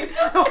was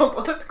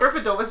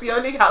Gryffindor was the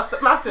only house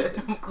that mattered.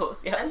 Of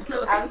course, yeah. And Of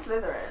course.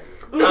 Slytherin.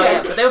 Oh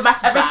yeah, but they were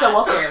matched Every bad. so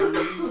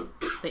often.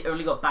 They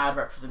only got bad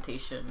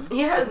representation.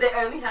 Yeah. Because they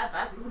only had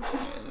bad people.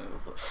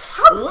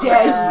 How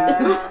dare you?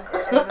 It is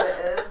what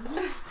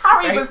it is.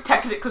 Harry Very- was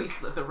technically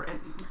Slytherin.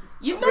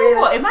 You know Really?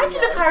 what? Imagine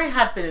if Yes. Harry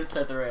had been in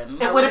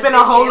Slytherin. It would have been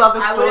a whole other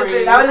I would've story.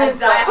 been- That would've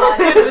been a diehard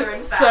It Slytherin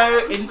was fan.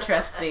 so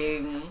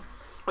interesting.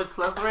 Would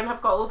Slytherin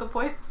have got all the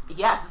points?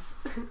 Yes.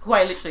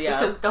 Quite literally, yeah.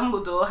 Because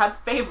Dumbledore had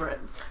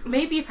favourites.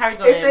 Maybe if Harry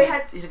got If in, they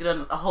had- he'd have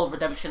done a whole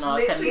redemption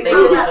arc, Literally, and they they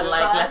would would have have been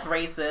like less but-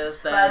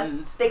 racist But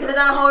and. they could have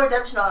done a whole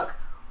redemption arc,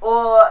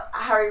 or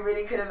Harry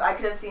really could have. I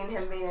could have seen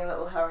him being a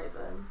little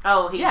Hellraiser.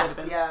 Oh, he Yeah. would have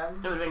been. Yeah.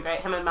 It would have been great.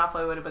 Him and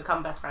Malfoy would have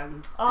become best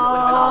friends. And it would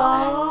have been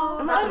a whole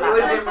thing. Imagine that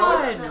would've that. been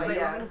fun. fun. It Yeah. would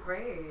have been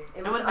great.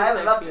 It would have I been would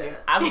so loved cute.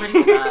 it. I'm ready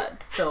for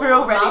that. Still. We're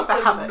all ready for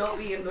Malfoy havoc. would not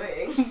be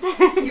annoying.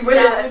 He would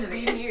have That would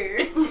actually. be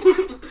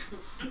new.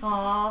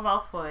 Aw,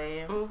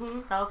 Malfoy.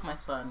 Mhm. That was my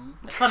son.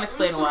 I can't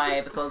explain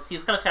why, because he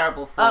was kind of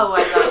terrible for Oh,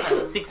 I love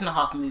him.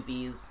 6.5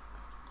 movies.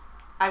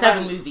 I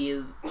 7 went-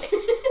 movies.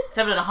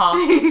 7.5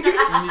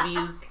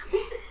 movies.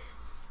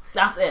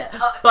 That's it.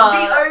 But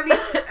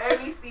the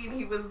only scene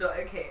he was not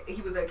okay.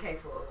 He was okay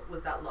for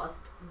was that last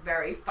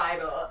very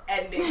final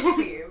ending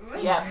scene.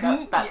 Yeah,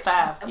 that's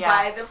fair. Yeah.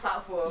 By the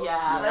platform.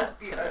 Yeah. Let's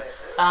be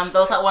honest.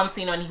 there was that one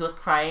scene when he was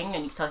crying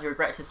and you could tell he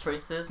regretted his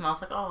choices, and I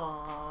was like,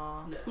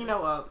 oh. You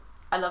know what?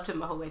 I loved him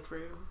the whole way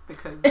through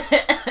because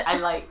I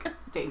like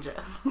danger.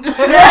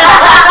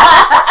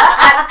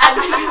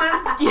 And he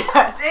was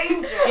Yes.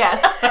 danger.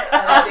 Yes.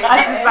 I've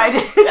I've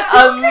decided.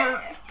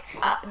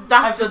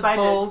 That's I've a decided.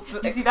 bold.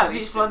 You see that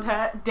beach explanation. blonde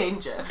hair?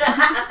 Danger.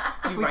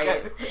 You're We right.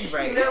 go. You're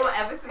right. You know what?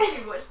 Ever since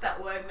we watched that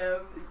one,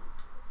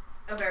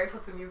 A Harry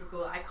Potter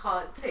musical, I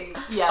can't take.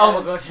 Yeah. Oh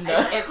my gosh, no.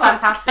 It's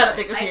fantastic. I don't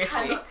take it I seriously.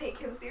 cannot take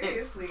him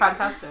seriously. It's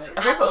fantastic.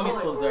 A Harry Potter At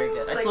musical all. is very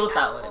good. I Like, saw that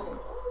at one. all.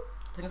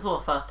 I think I saw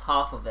the first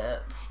half of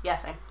it. Yeah,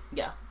 same.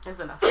 Yeah. It's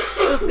enough.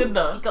 It was good You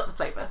enough. got the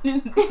flavour.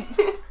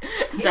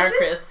 Darren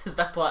Criss, his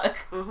best work.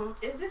 Mm-hmm.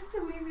 Is this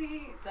the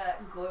movie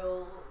that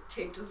Goyle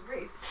changes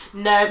race?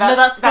 No,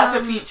 that's, that's a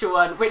um, future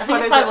one. Which I think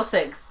one it's is 5 or it?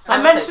 6. I 5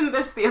 or mentioned 6.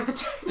 this the other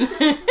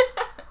day.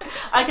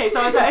 Okay,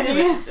 so I was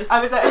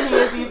at a New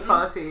Year's Eve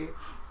party,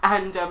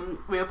 and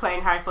we were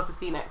playing Harry Potter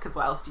Scene It, because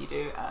what else do you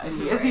do at a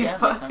New Year's Eve Yeah,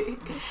 makes party? sense.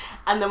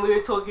 And then we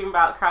were talking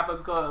about Crabbe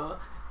and Goyle,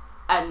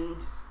 and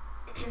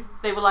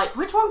they were like,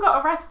 which one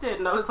got arrested?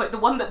 And I was like, the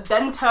one that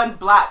then turned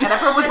black. And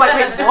everyone was like,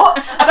 wait, what?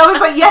 And I was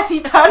like, yes,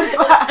 he turned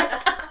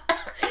black.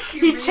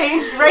 He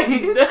changed race.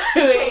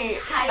 Wait.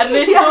 height. And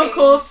they still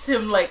caused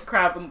him like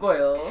Crab and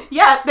Goyle.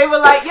 Yeah, they were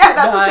like, yeah,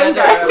 that's the same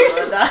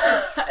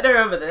guy. I don't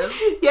remember this.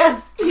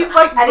 Yes, he's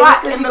like And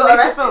black it's 'cause in he the got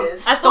later arrested.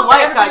 films. I The thought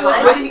white guy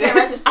Why got did he get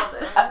arrested. arrested for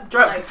this?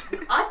 Drugs.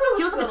 Like, I thought it was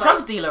He was like a for,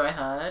 drug dealer, I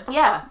heard.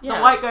 Yeah, Yeah.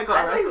 the white guy I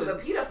got thought he was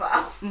arrested. a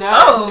pedophile. No.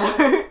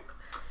 Oh.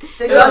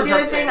 The It drug was dealer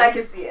something. thing, I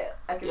could see it.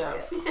 I could Yeah.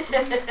 see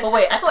it. But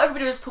wait, I thought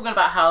everybody was talking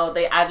about how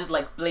they added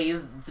like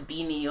Blaze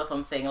Zabini or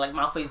something, like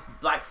Malfoy's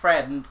black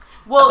friend,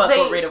 Well, but they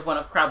got rid of one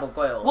of Crab or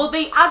Goyle. well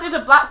they added a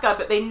black guy,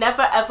 but they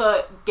never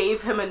ever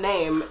gave him a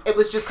name. It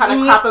was just kind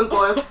of Crab and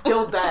Goyle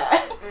still there.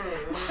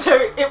 So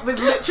it was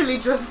literally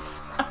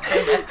just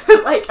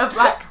like a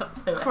black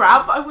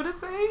crab. I would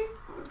say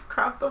was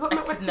Crab the one I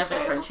that went could to never jail.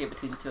 differentiate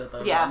between the two of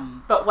them. Yeah,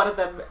 but one of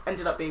them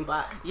ended up being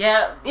black.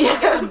 Yeah.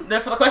 Yeah. No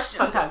further questions.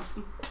 Sometimes.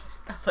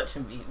 That's such a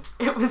meme.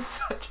 It was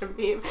such a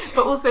meme.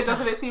 But also,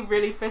 doesn't it seem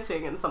really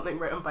fitting in something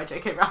written by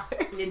J.K.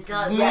 Rowling? It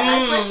does. Yeah.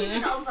 I swear she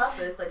did that on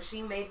purpose. Like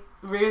she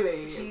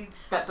Really? made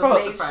That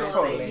doesn't sure surprise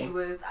Probably. that me. he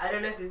was. I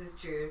don't know if this is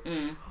true.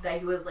 That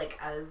he was like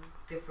as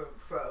different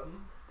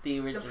from The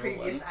the original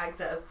previous one.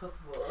 actor as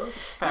possible.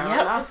 Fair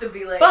Yep. enough. Just to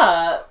be like.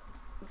 But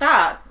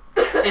that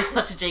is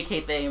such a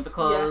JK thing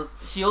because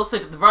she also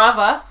did the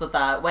reverse of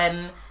that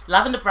when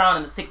Lavender Brown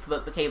in the 6th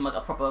book became like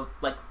a proper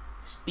like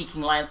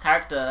speaking lines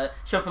character.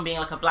 She went from being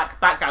like a black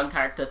background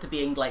character to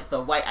being like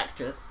the white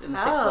actress in the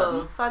 6th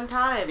one, fun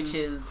times. which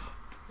is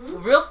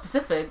real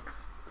specific.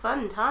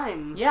 Fun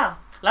times. Yeah,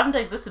 Lavender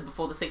existed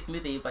before the 6th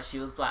movie, but she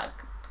was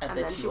black, and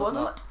then she was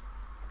wasn't? not.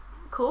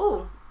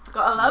 Cool.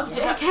 Gotta love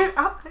Yeah. J.K.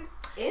 Rowling.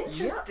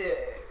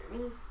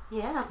 Interesting.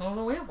 Yeah. Well,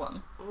 the weird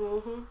one.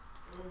 Mm-hmm.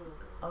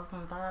 Other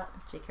than that,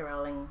 J.K.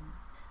 Rowling,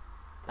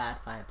 bad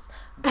vibes.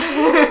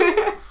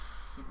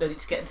 No need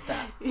to get into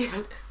that.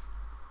 Yes.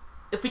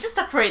 If we just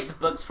separate the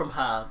books from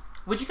her,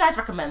 would you guys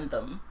recommend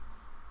them?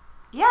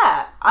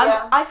 Yeah.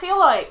 Yeah. I feel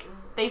like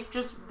they've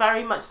just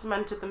very much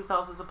cemented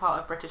themselves as a part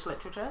of British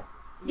literature.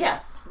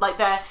 Yes. Like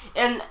they're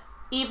and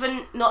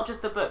even not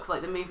just the books,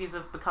 like the movies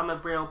have become a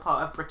real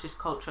part of British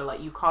culture. Like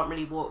you can't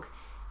really walk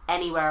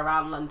anywhere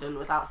around London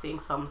without seeing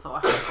some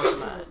sort of Harry Potter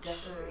That's merch.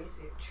 definitely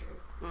so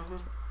true. Mm-hmm.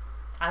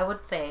 I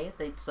would say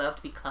they deserve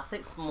to be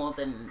classics more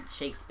than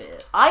Shakespeare.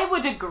 I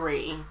would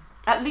agree.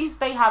 At least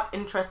they have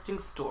interesting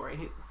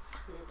stories.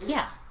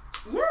 Yeah.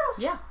 Yeah,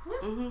 Yeah.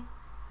 Mm-hmm.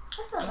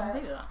 that's I not don't bad.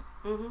 believe that.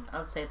 Mm-hmm. I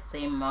would say the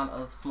same amount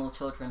of small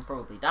children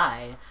probably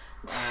die,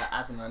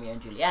 as in Romeo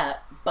and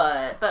Juliet,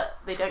 but But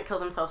they don't kill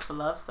themselves for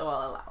love, so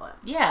I'll allow it.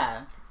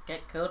 yeah,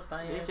 get killed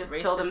by They a just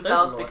racist kill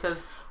themselves overlord.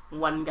 because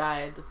one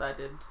guy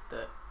decided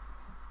that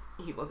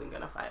he wasn't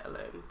going to fight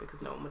alone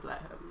because no one would let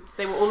him.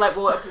 They were all like,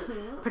 well,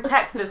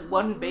 protect this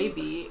one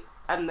baby,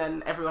 and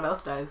then everyone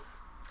else dies.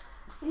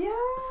 Yeah.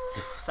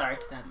 Sorry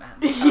to that man.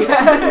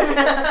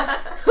 Yeah.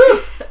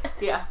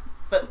 Yeah.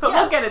 But But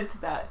yeah. we'll get into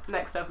that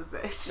next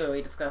episode. So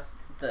we discuss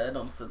the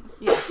nonsense.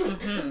 Yes.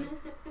 Mhm.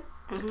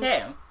 Mhm.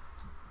 Okay.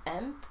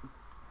 And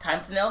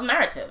time to nail the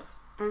narrative.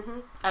 Mm-hmm.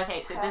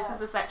 Okay, so this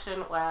is a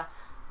section where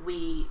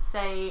we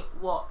say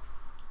what,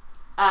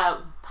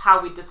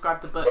 how we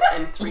describe the book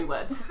in 3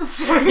 words.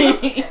 So,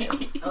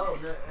 Okay. Oh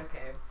no.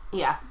 Okay.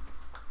 yeah.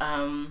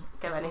 Go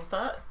ready. Crystal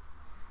start.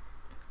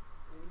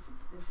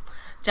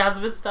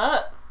 Jasmine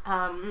start.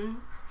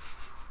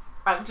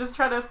 I'm just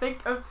trying to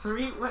think of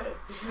 3 words.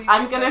 This movie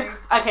I'm is gonna.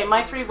 very- Okay,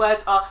 my 3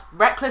 words are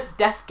reckless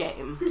death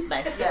game.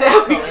 Nice. Yeah. There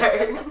we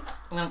Solid. go.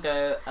 I'm gonna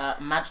go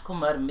magical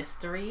murder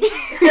mystery.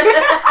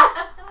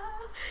 I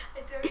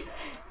don't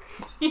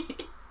know.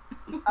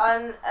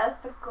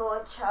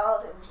 Unethical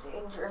child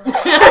endangerment.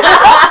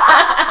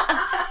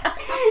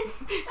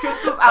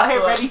 Crystal's out That's here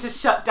the one. ready to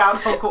shut down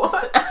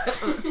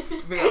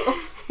Hogwarts. Real.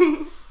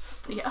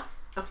 Yeah.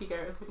 Off you go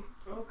with me.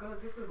 Oh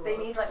god, this is. They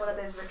need like one of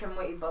those Rick and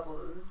Morty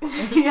bubbles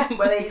Yes.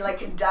 where they like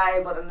can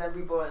die but then they're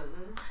reborn.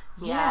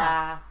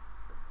 Yeah.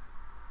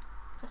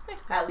 That's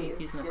nice At to see a least,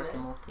 season of you Rick know.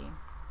 and Morty.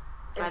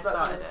 I not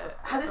started kind of- it.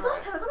 Has it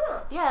started? Has it come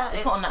out? Yeah,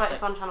 It's not on but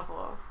it's Netflix. on Channel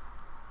 4.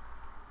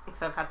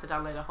 Except I've had to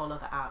download a whole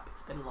other app.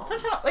 It's been long. It's on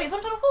channel. Wait, it's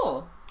on channel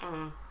 4.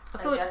 Mm. I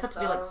I thought it just had guess to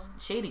be like so.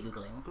 shady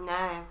googling.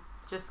 No,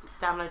 just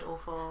download all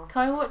 4.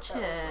 Can I watch Oh.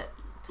 it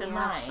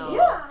tonight? sure.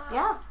 Yeah.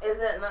 Yeah, Is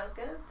it not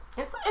good?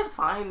 it's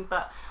fine,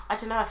 but I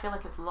don't know. I feel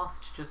like it's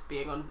lost just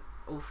being on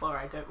all 4.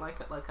 I don't like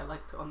it like I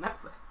liked it on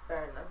Netflix.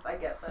 Fair enough. I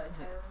guess that.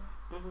 Specific.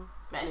 Mm-hmm.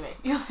 But anyway,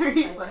 your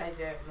 3 I words. don't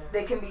know.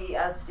 They can be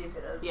as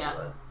stupid as Yeah.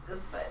 well.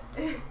 It's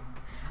fine.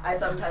 I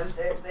sometimes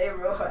don't say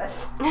real words.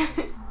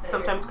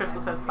 Sometimes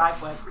Crystal says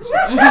 5 words. 'Cause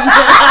she's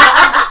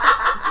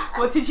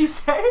what did you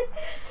say?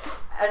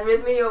 And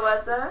with me, your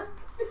words are.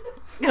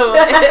 Go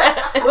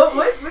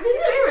what did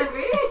you say with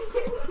me?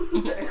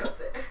 I got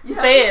it. You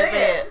have Say to it,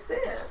 say it. Say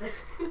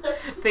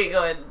it. Say it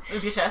going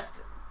with your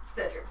chest.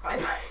 Cedric, bye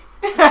bye.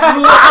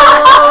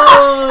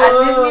 And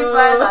with me's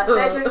words are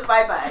Cedric,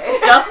 bye bye.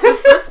 Justice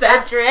for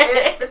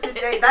Cedric. For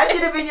today. That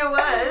should have been your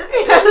word.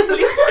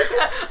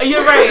 Oh,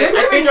 you're right. I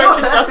This changed is it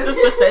to yours. Justice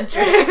for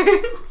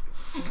Cedric.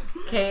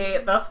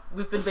 Okay,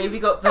 we've been Baby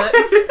Got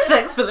Books.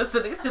 Thanks for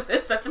listening to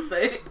this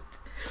episode.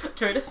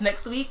 Join us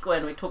next week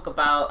when we talk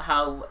about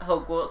how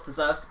Hogwarts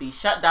deserves to be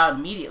shut down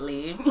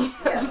immediately.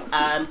 Yes.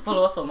 And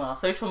follow us on our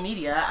social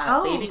media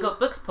at Baby Got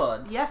Books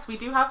Pod. Yes, we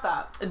do have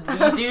that.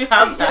 We do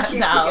have that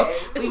now.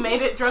 We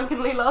made it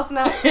drunkenly last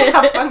night.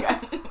 Have fun,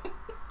 guys. So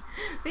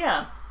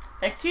yeah,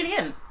 thanks for tuning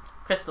in.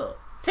 Crystal,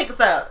 take us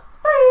out.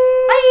 Bye.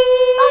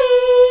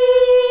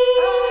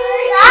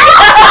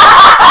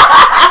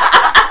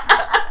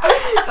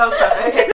 That was perfect.